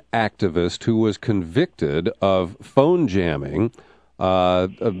Republican activist who was convicted of phone jamming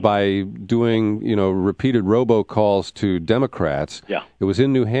by doing, repeated robocalls to Democrats. Yeah. It was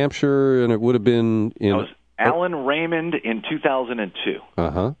in New Hampshire, and it would have been in... It was Alan Raymond in 2002.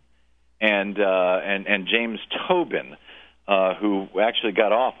 Uh-huh. And James Tobin, who actually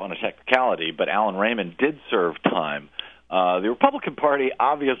got off on a technicality, but Alan Raymond did serve time. The Republican Party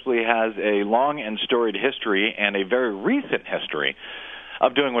obviously has a long and storied history and a very recent history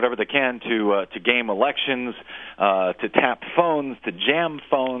of doing whatever they can to game elections, to tap phones, to jam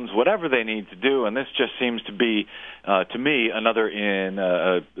phones, whatever they need to do. And this just seems to be, to me, another in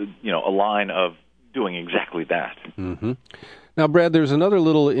a line of doing exactly that. Mm-hmm. Now, Brad, there's another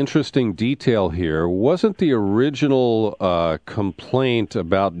little interesting detail here. Wasn't the original complaint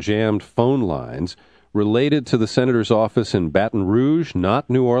about jammed phone lines related to the senator's office in Baton Rouge, not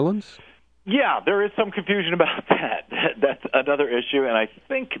New Orleans? Yeah, there is some confusion about that. That's another issue, and I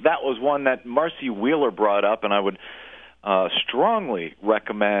think that was one that Marcy Wheeler brought up, and I would strongly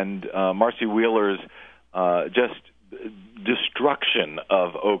recommend Marcy Wheeler's just destruction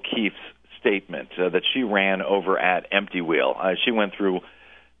of O'Keefe's statement that she ran over at Empty Wheel. She went through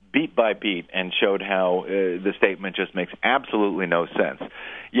beat by beat and showed how the statement just makes absolutely no sense.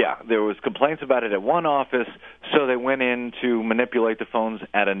 Yeah, there was complaints about it at one office, so they went in to manipulate the phones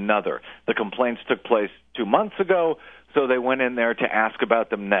at another. The complaints took place 2 months ago, so they went in there to ask about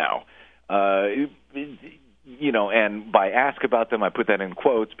them now. And by ask about them, I put that in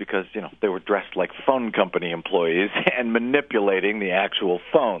quotes because, they were dressed like phone company employees and manipulating the actual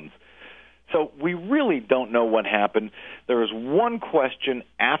phones. So we really don't know what happened. There is one question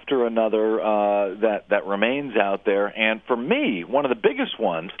after another that remains out there. And for me, one of the biggest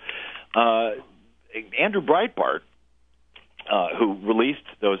ones, Andrew Breitbart, who released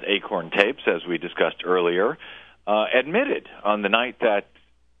those Acorn tapes, as we discussed earlier, admitted on the night that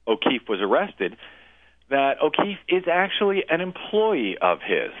O'Keefe was arrested that O'Keefe is actually an employee of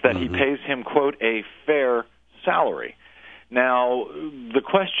his, that he pays him, quote, a fair salary. Now, the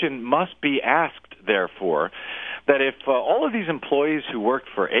question must be asked, therefore, that if all of these employees who worked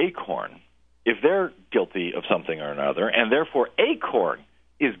for Acorn, if they're guilty of something or another, and therefore Acorn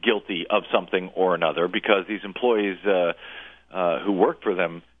is guilty of something or another because these employees who worked for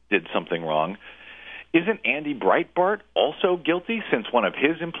them did something wrong, isn't Andy Breitbart also guilty since one of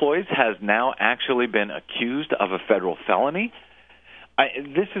his employees has now actually been accused of a federal felony?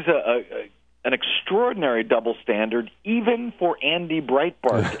 This is an extraordinary double standard, even for Andy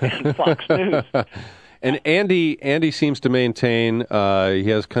Breitbart and Fox News. And Andy seems to maintain he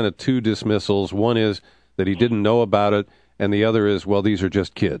has kind of two dismissals. One is that he didn't know about it, and the other is, well, these are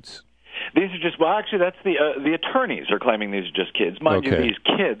just kids. These are just, well, actually, that's the attorneys are claiming these are just kids. Mind you, these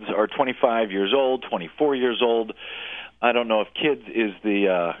kids are 25 years old, 24 years old. I don't know if kids is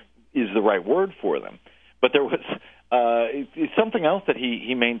the right word for them. But there was it's something else that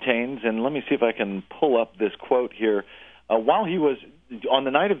he maintains, and let me see if I can pull up this quote here. While he was, on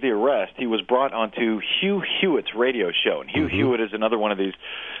the night of the arrest, he was brought onto Hugh Hewitt's radio show. And Hugh Hewitt is another one of these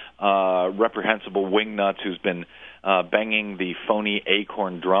reprehensible wingnuts who's been banging the phony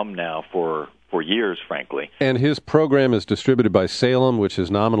Acorn drum now for years, frankly. And his program is distributed by Salem, which is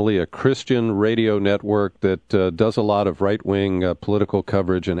nominally a Christian radio network that does a lot of right-wing political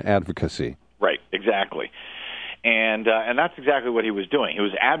coverage and advocacy. Right, exactly. And that's exactly what he was doing. He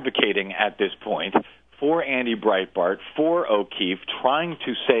was advocating at this point for Andy Breitbart, for O'Keefe, trying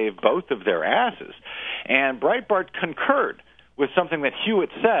to save both of their asses. And Breitbart concurred with something that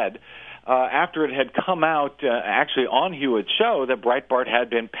Hewitt said after it had come out, actually on Hewitt's show, that Breitbart had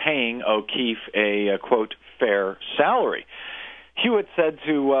been paying O'Keefe a, quote, fair salary. Hewitt said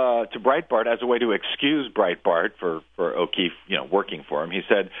to Breitbart, as a way to excuse Breitbart for O'Keefe, working for him, he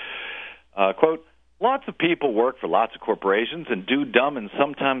said, quote, lots of people work for lots of corporations and do dumb and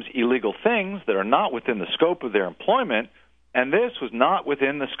sometimes illegal things that are not within the scope of their employment, and this was not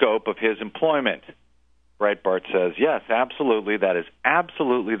within the scope of his employment. Breitbart says, yes, absolutely, that is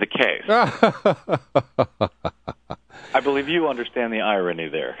absolutely the case. I believe you understand the irony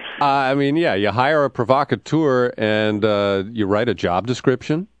there. You hire a provocateur and you write a job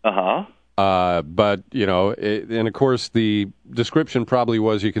description. But, and of course the description probably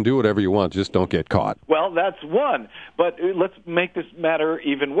was you can do whatever you want, just don't get caught. Well, that's one. But let's make this matter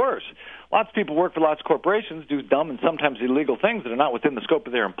even worse. Lots of people work for lots of corporations, do dumb and sometimes illegal things that are not within the scope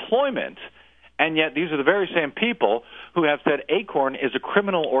of their employment. And yet these are the very same people who have said Acorn is a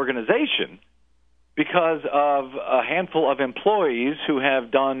criminal organization because of a handful of employees who have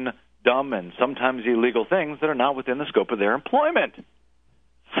done dumb and sometimes illegal things that are not within the scope of their employment.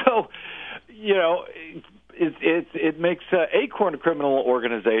 So, it makes Acorn a criminal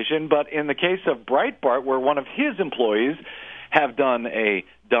organization, but in the case of Breitbart, where one of his employees have done a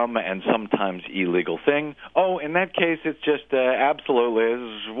dumb and sometimes illegal thing, in that case, it's just absolutely,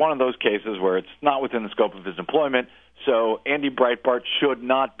 this is one of those cases where it's not within the scope of his employment, so Andy Breitbart should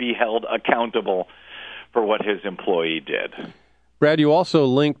not be held accountable for what his employee did. Brad, you also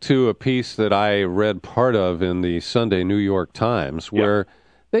linked to a piece that I read part of in the Sunday New York Times where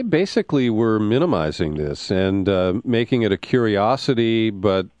they basically were minimizing this and making it a curiosity,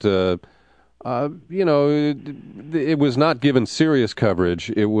 but, it was not given serious coverage.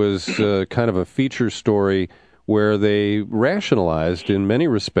 It was kind of a feature story where they rationalized in many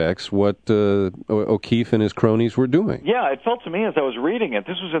respects what O'Keefe and his cronies were doing. Yeah, it felt to me as I was reading it,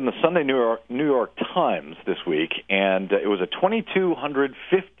 this was in the Sunday New York Times this week, and it was a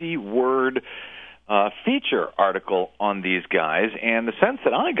 2,250-word feature article on these guys, and the sense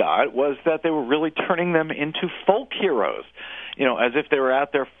that I got was that they were really turning them into folk heroes, as if they were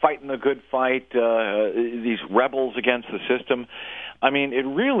out there fighting the good fight, these rebels against the system. I mean, it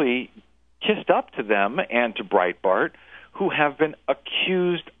really kissed up to them and to Breitbart, who have been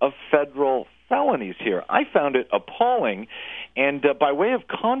accused of federal felonies here. I found it appalling, And by way of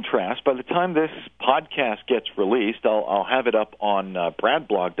contrast, by the time this podcast gets released, I'll have it up on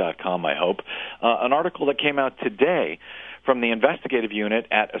bradblog.com, I hope, an article that came out today from the investigative unit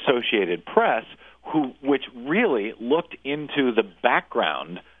at Associated Press, which really looked into the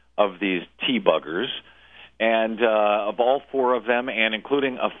background of these T-buggers, and of all four of them, and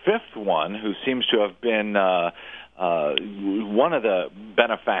including a fifth one who seems to have been one of the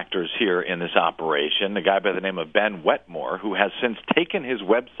benefactors here in this operation, a guy by the name of Ben Wetmore, who has since taken his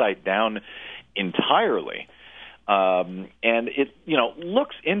website down entirely. And it,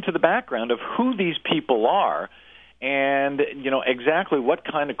 looks into the background of who these people are and, exactly what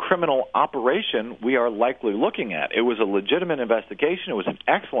kind of criminal operation we are likely looking at. It was a legitimate investigation. It was an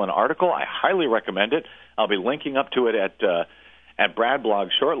excellent article. I highly recommend it. I'll be linking up to it at Bradblog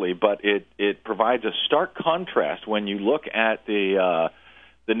shortly, but it provides a stark contrast when you look at the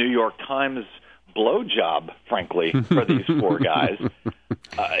New York Times blowjob, frankly, for these four guys.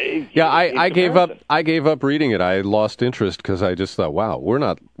 I gave up reading it. I lost interest because I just thought, wow, we're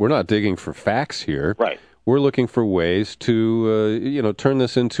not digging for facts here. Right. We're looking for ways to turn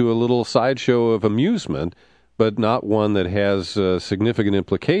this into a little sideshow of amusement, but not one that has significant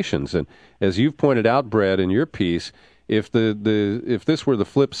implications. And as you've pointed out, Brad, in your piece, if this were the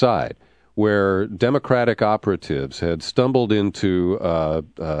flip side, where Democratic operatives had stumbled into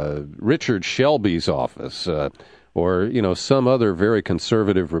Richard Shelby's office or some other very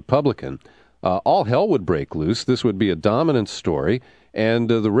conservative Republican, all hell would break loose. This would be a dominant story, and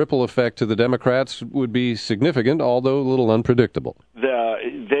the ripple effect to the Democrats would be significant, although a little unpredictable.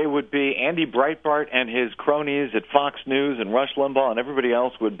 They would be Andy Breitbart and his cronies at Fox News and Rush Limbaugh and everybody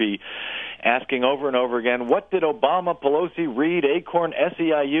else would be asking over and over again, what did Obama, Pelosi, Reid, Acorn,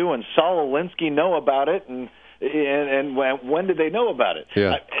 SEIU, and Saul Alinsky know about it, and when did they know about it?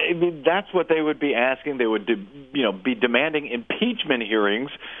 Yeah. I mean, that's what they would be asking. They would be demanding impeachment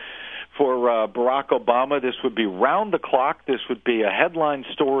hearings for Barack Obama. This would be round the clock. This would be a headline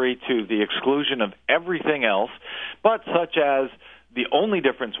story to the exclusion of everything else, but such as the only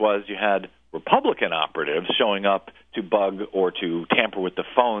difference was you had Republican operatives showing up to bug or to tamper with the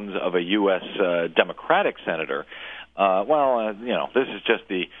phones of a U.S. Democratic senator. This is just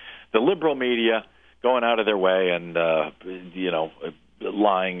the liberal media going out of their way and,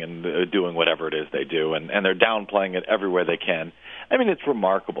 lying and doing whatever it is they do, and they're downplaying it everywhere they can. I mean, it's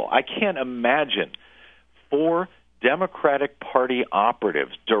remarkable. I can't imagine four Democratic Party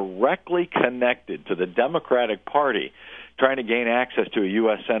operatives directly connected to the Democratic Party trying to gain access to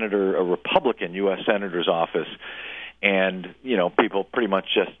a Republican U.S. Senator's office, and, people pretty much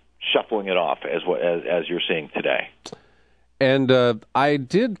just shuffling it off as you're seeing today. And I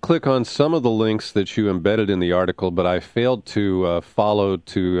did click on some of the links that you embedded in the article, but I failed to follow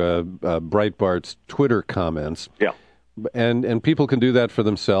to Breitbart's Twitter comments. Yeah. And people can do that for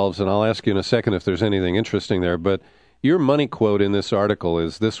themselves, and I'll ask you in a second if there's anything interesting there. But your money quote in this article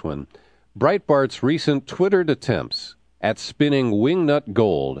is this one: Breitbart's recent Twittered attempts at spinning wingnut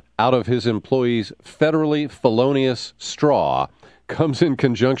gold out of his employees' federally felonious straw comes in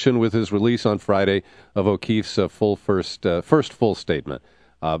conjunction with his release on Friday of O'Keefe's first full statement.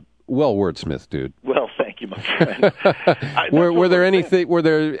 Well wordsmith, dude. Well, thank you, my friend. Were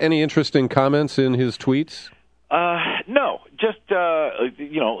there any interesting comments in his tweets? No, just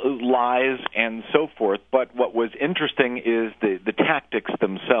lies and so forth. But what was interesting is the tactics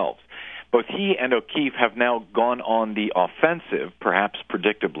themselves. Both he and O'Keefe have now gone on the offensive, perhaps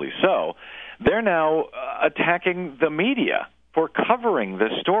predictably so. They're now attacking the media for covering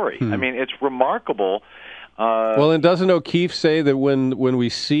this story. I mean, it's remarkable. Well, and doesn't O'Keefe say that when we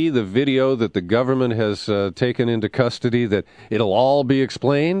see the video that the government has taken into custody, that it'll all be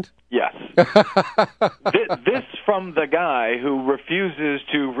explained? Yes. This from the guy who refuses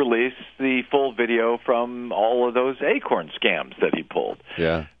to release the full video from all of those Acorn scams that he pulled.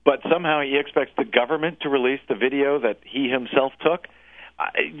 Yeah. But somehow he expects the government to release the video that he himself took.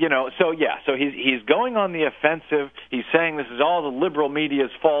 So he's going on the offensive. He's saying this is all the liberal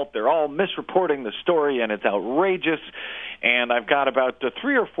media's fault. They're all misreporting the story, and it's outrageous. And I've got about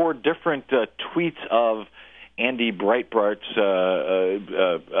 3 or 4 different tweets of Andy Breitbart's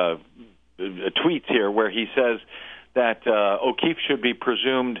tweets here where he says that O'Keefe should be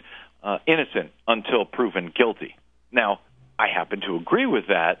presumed innocent until proven guilty. Now, I happen to agree with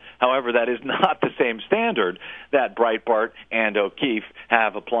that. However, that is not the same standard that Breitbart and O'Keefe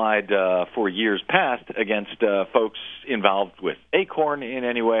have applied for years past against folks involved with Acorn in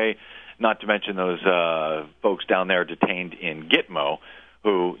any way, not to mention those folks down there detained in Gitmo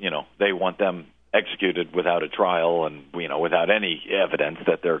who, they want them executed without a trial and, without any evidence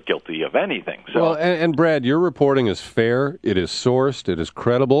that they're guilty of anything. So, well, and Brad, your reporting is fair, it is sourced, it is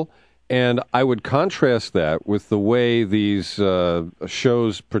credible, and I would contrast that with the way these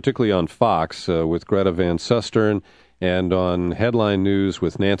shows, particularly on Fox, with Greta Van Susteren and on Headline News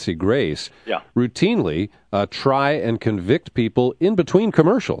with Nancy Grace, routinely try and convict people in between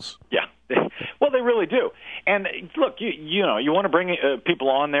commercials. Yeah. Well, they really do. And look, you want to bring people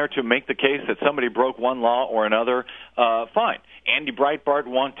on there to make the case that somebody broke one law or another, fine. Andy Breitbart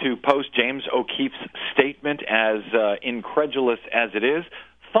want to post James O'Keefe's statement as incredulous as it is,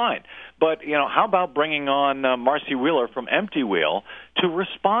 fine. But, how about bringing on Marcy Wheeler from Empty Wheel to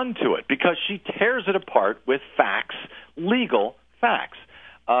respond to it? Because she tears it apart with facts, legal facts.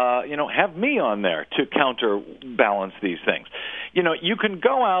 Have me on there to counterbalance these things. You can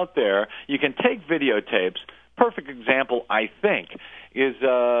go out there, you can take videotapes. Perfect example, I think, is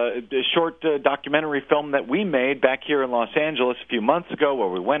a short documentary film that we made back here in Los Angeles a few months ago, where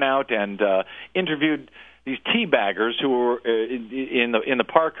we went out and interviewed these teabaggers who were in the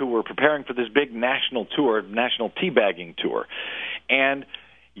park, who were preparing for this big national teabagging tour. And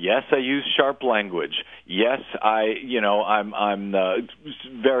yes, I use sharp language. Yes, I'm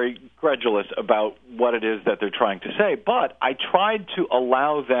very credulous about what it is that they're trying to say. But I tried to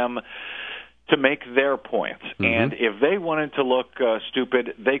allow them to make their points. Mm-hmm. And if they wanted to look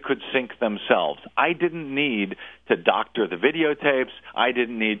stupid, they could sink themselves. I didn't need to doctor the videotapes. I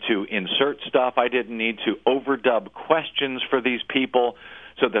didn't need to insert stuff. I didn't need to overdub questions for these people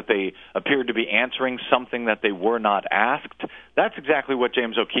so that they appeared to be answering something that they were not asked. That's exactly what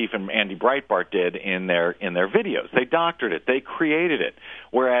James O'Keefe and Andy Breitbart did in their videos. They doctored it. They created it.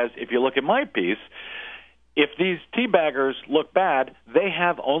 Whereas if you look at my piece, if these teabaggers look bad, they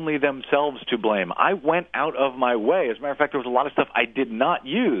have only themselves to blame. I went out of my way. As a matter of fact, there was a lot of stuff I did not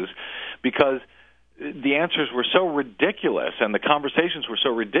use because the answers were so ridiculous and the conversations were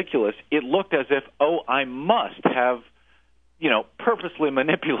so ridiculous, it looked as if, I must have purposely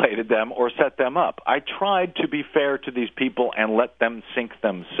manipulated them or set them up. I tried to be fair to these people and let them sink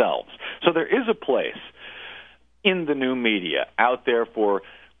themselves. So there is a place in the new media out there for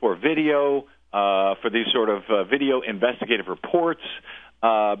video, for these sort of video investigative reports,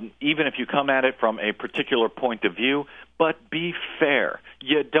 even if you come at it from a particular point of view, but be fair.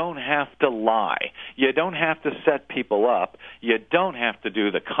 You don't have to lie. You don't have to set people up. You don't have to do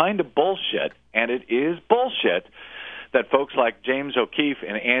the kind of bullshit, and it is bullshit, that folks like James O'Keefe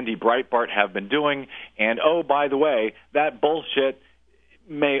and Andy Breitbart have been doing. And, by the way, that bullshit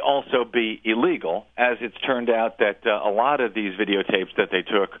may also be illegal, as it's turned out that a lot of these videotapes that they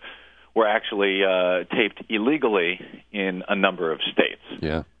took were actually taped illegally in a number of states.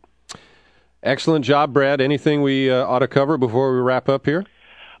 Yeah. Excellent job, Brad. Anything we ought to cover before we wrap up here?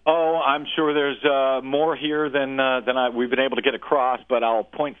 Oh, I'm sure there's more here than we've been able to get across, but I'll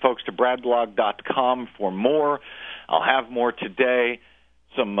point folks to bradblog.com for more. I'll have more today,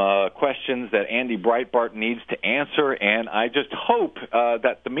 some questions that Andy Breitbart needs to answer, and I just hope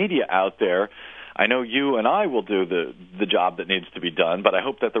that the media out there, I know you and I will do the job that needs to be done, but I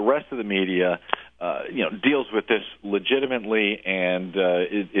hope that the rest of the media deals with this legitimately, and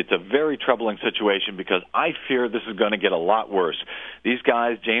it's a very troubling situation because I fear this is going to get a lot worse. These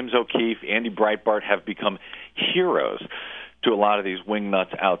guys, James O'Keefe, Andy Breitbart, have become heroes to a lot of these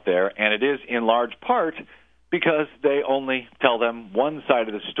wingnuts out there, and it is in large part because they only tell them one side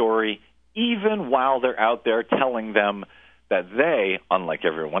of the story, even while they're out there telling them that they, unlike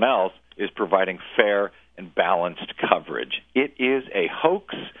everyone else, is providing fair and balanced coverage. It is a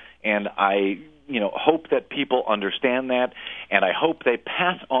hoax, and I hope that people understand that, and I hope they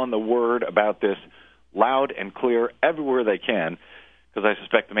pass on the word about this loud and clear everywhere they can, because I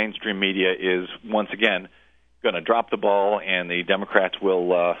suspect the mainstream media is, once again, going to drop the ball, and the Democrats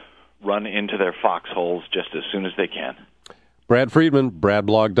will run into their foxholes just as soon as they can. Brad Friedman,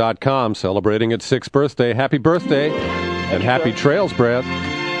 bradblog.com, celebrating its 6th birthday. Happy birthday, and happy trails, Brad.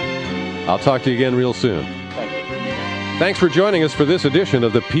 I'll talk to you again real soon. Thank you. Thanks for joining us for this edition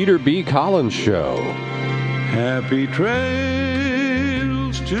of the Peter B. Collins Show. Happy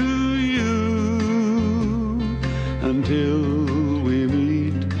trails to you until 'Until we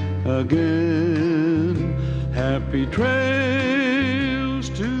meet again. Happy trails.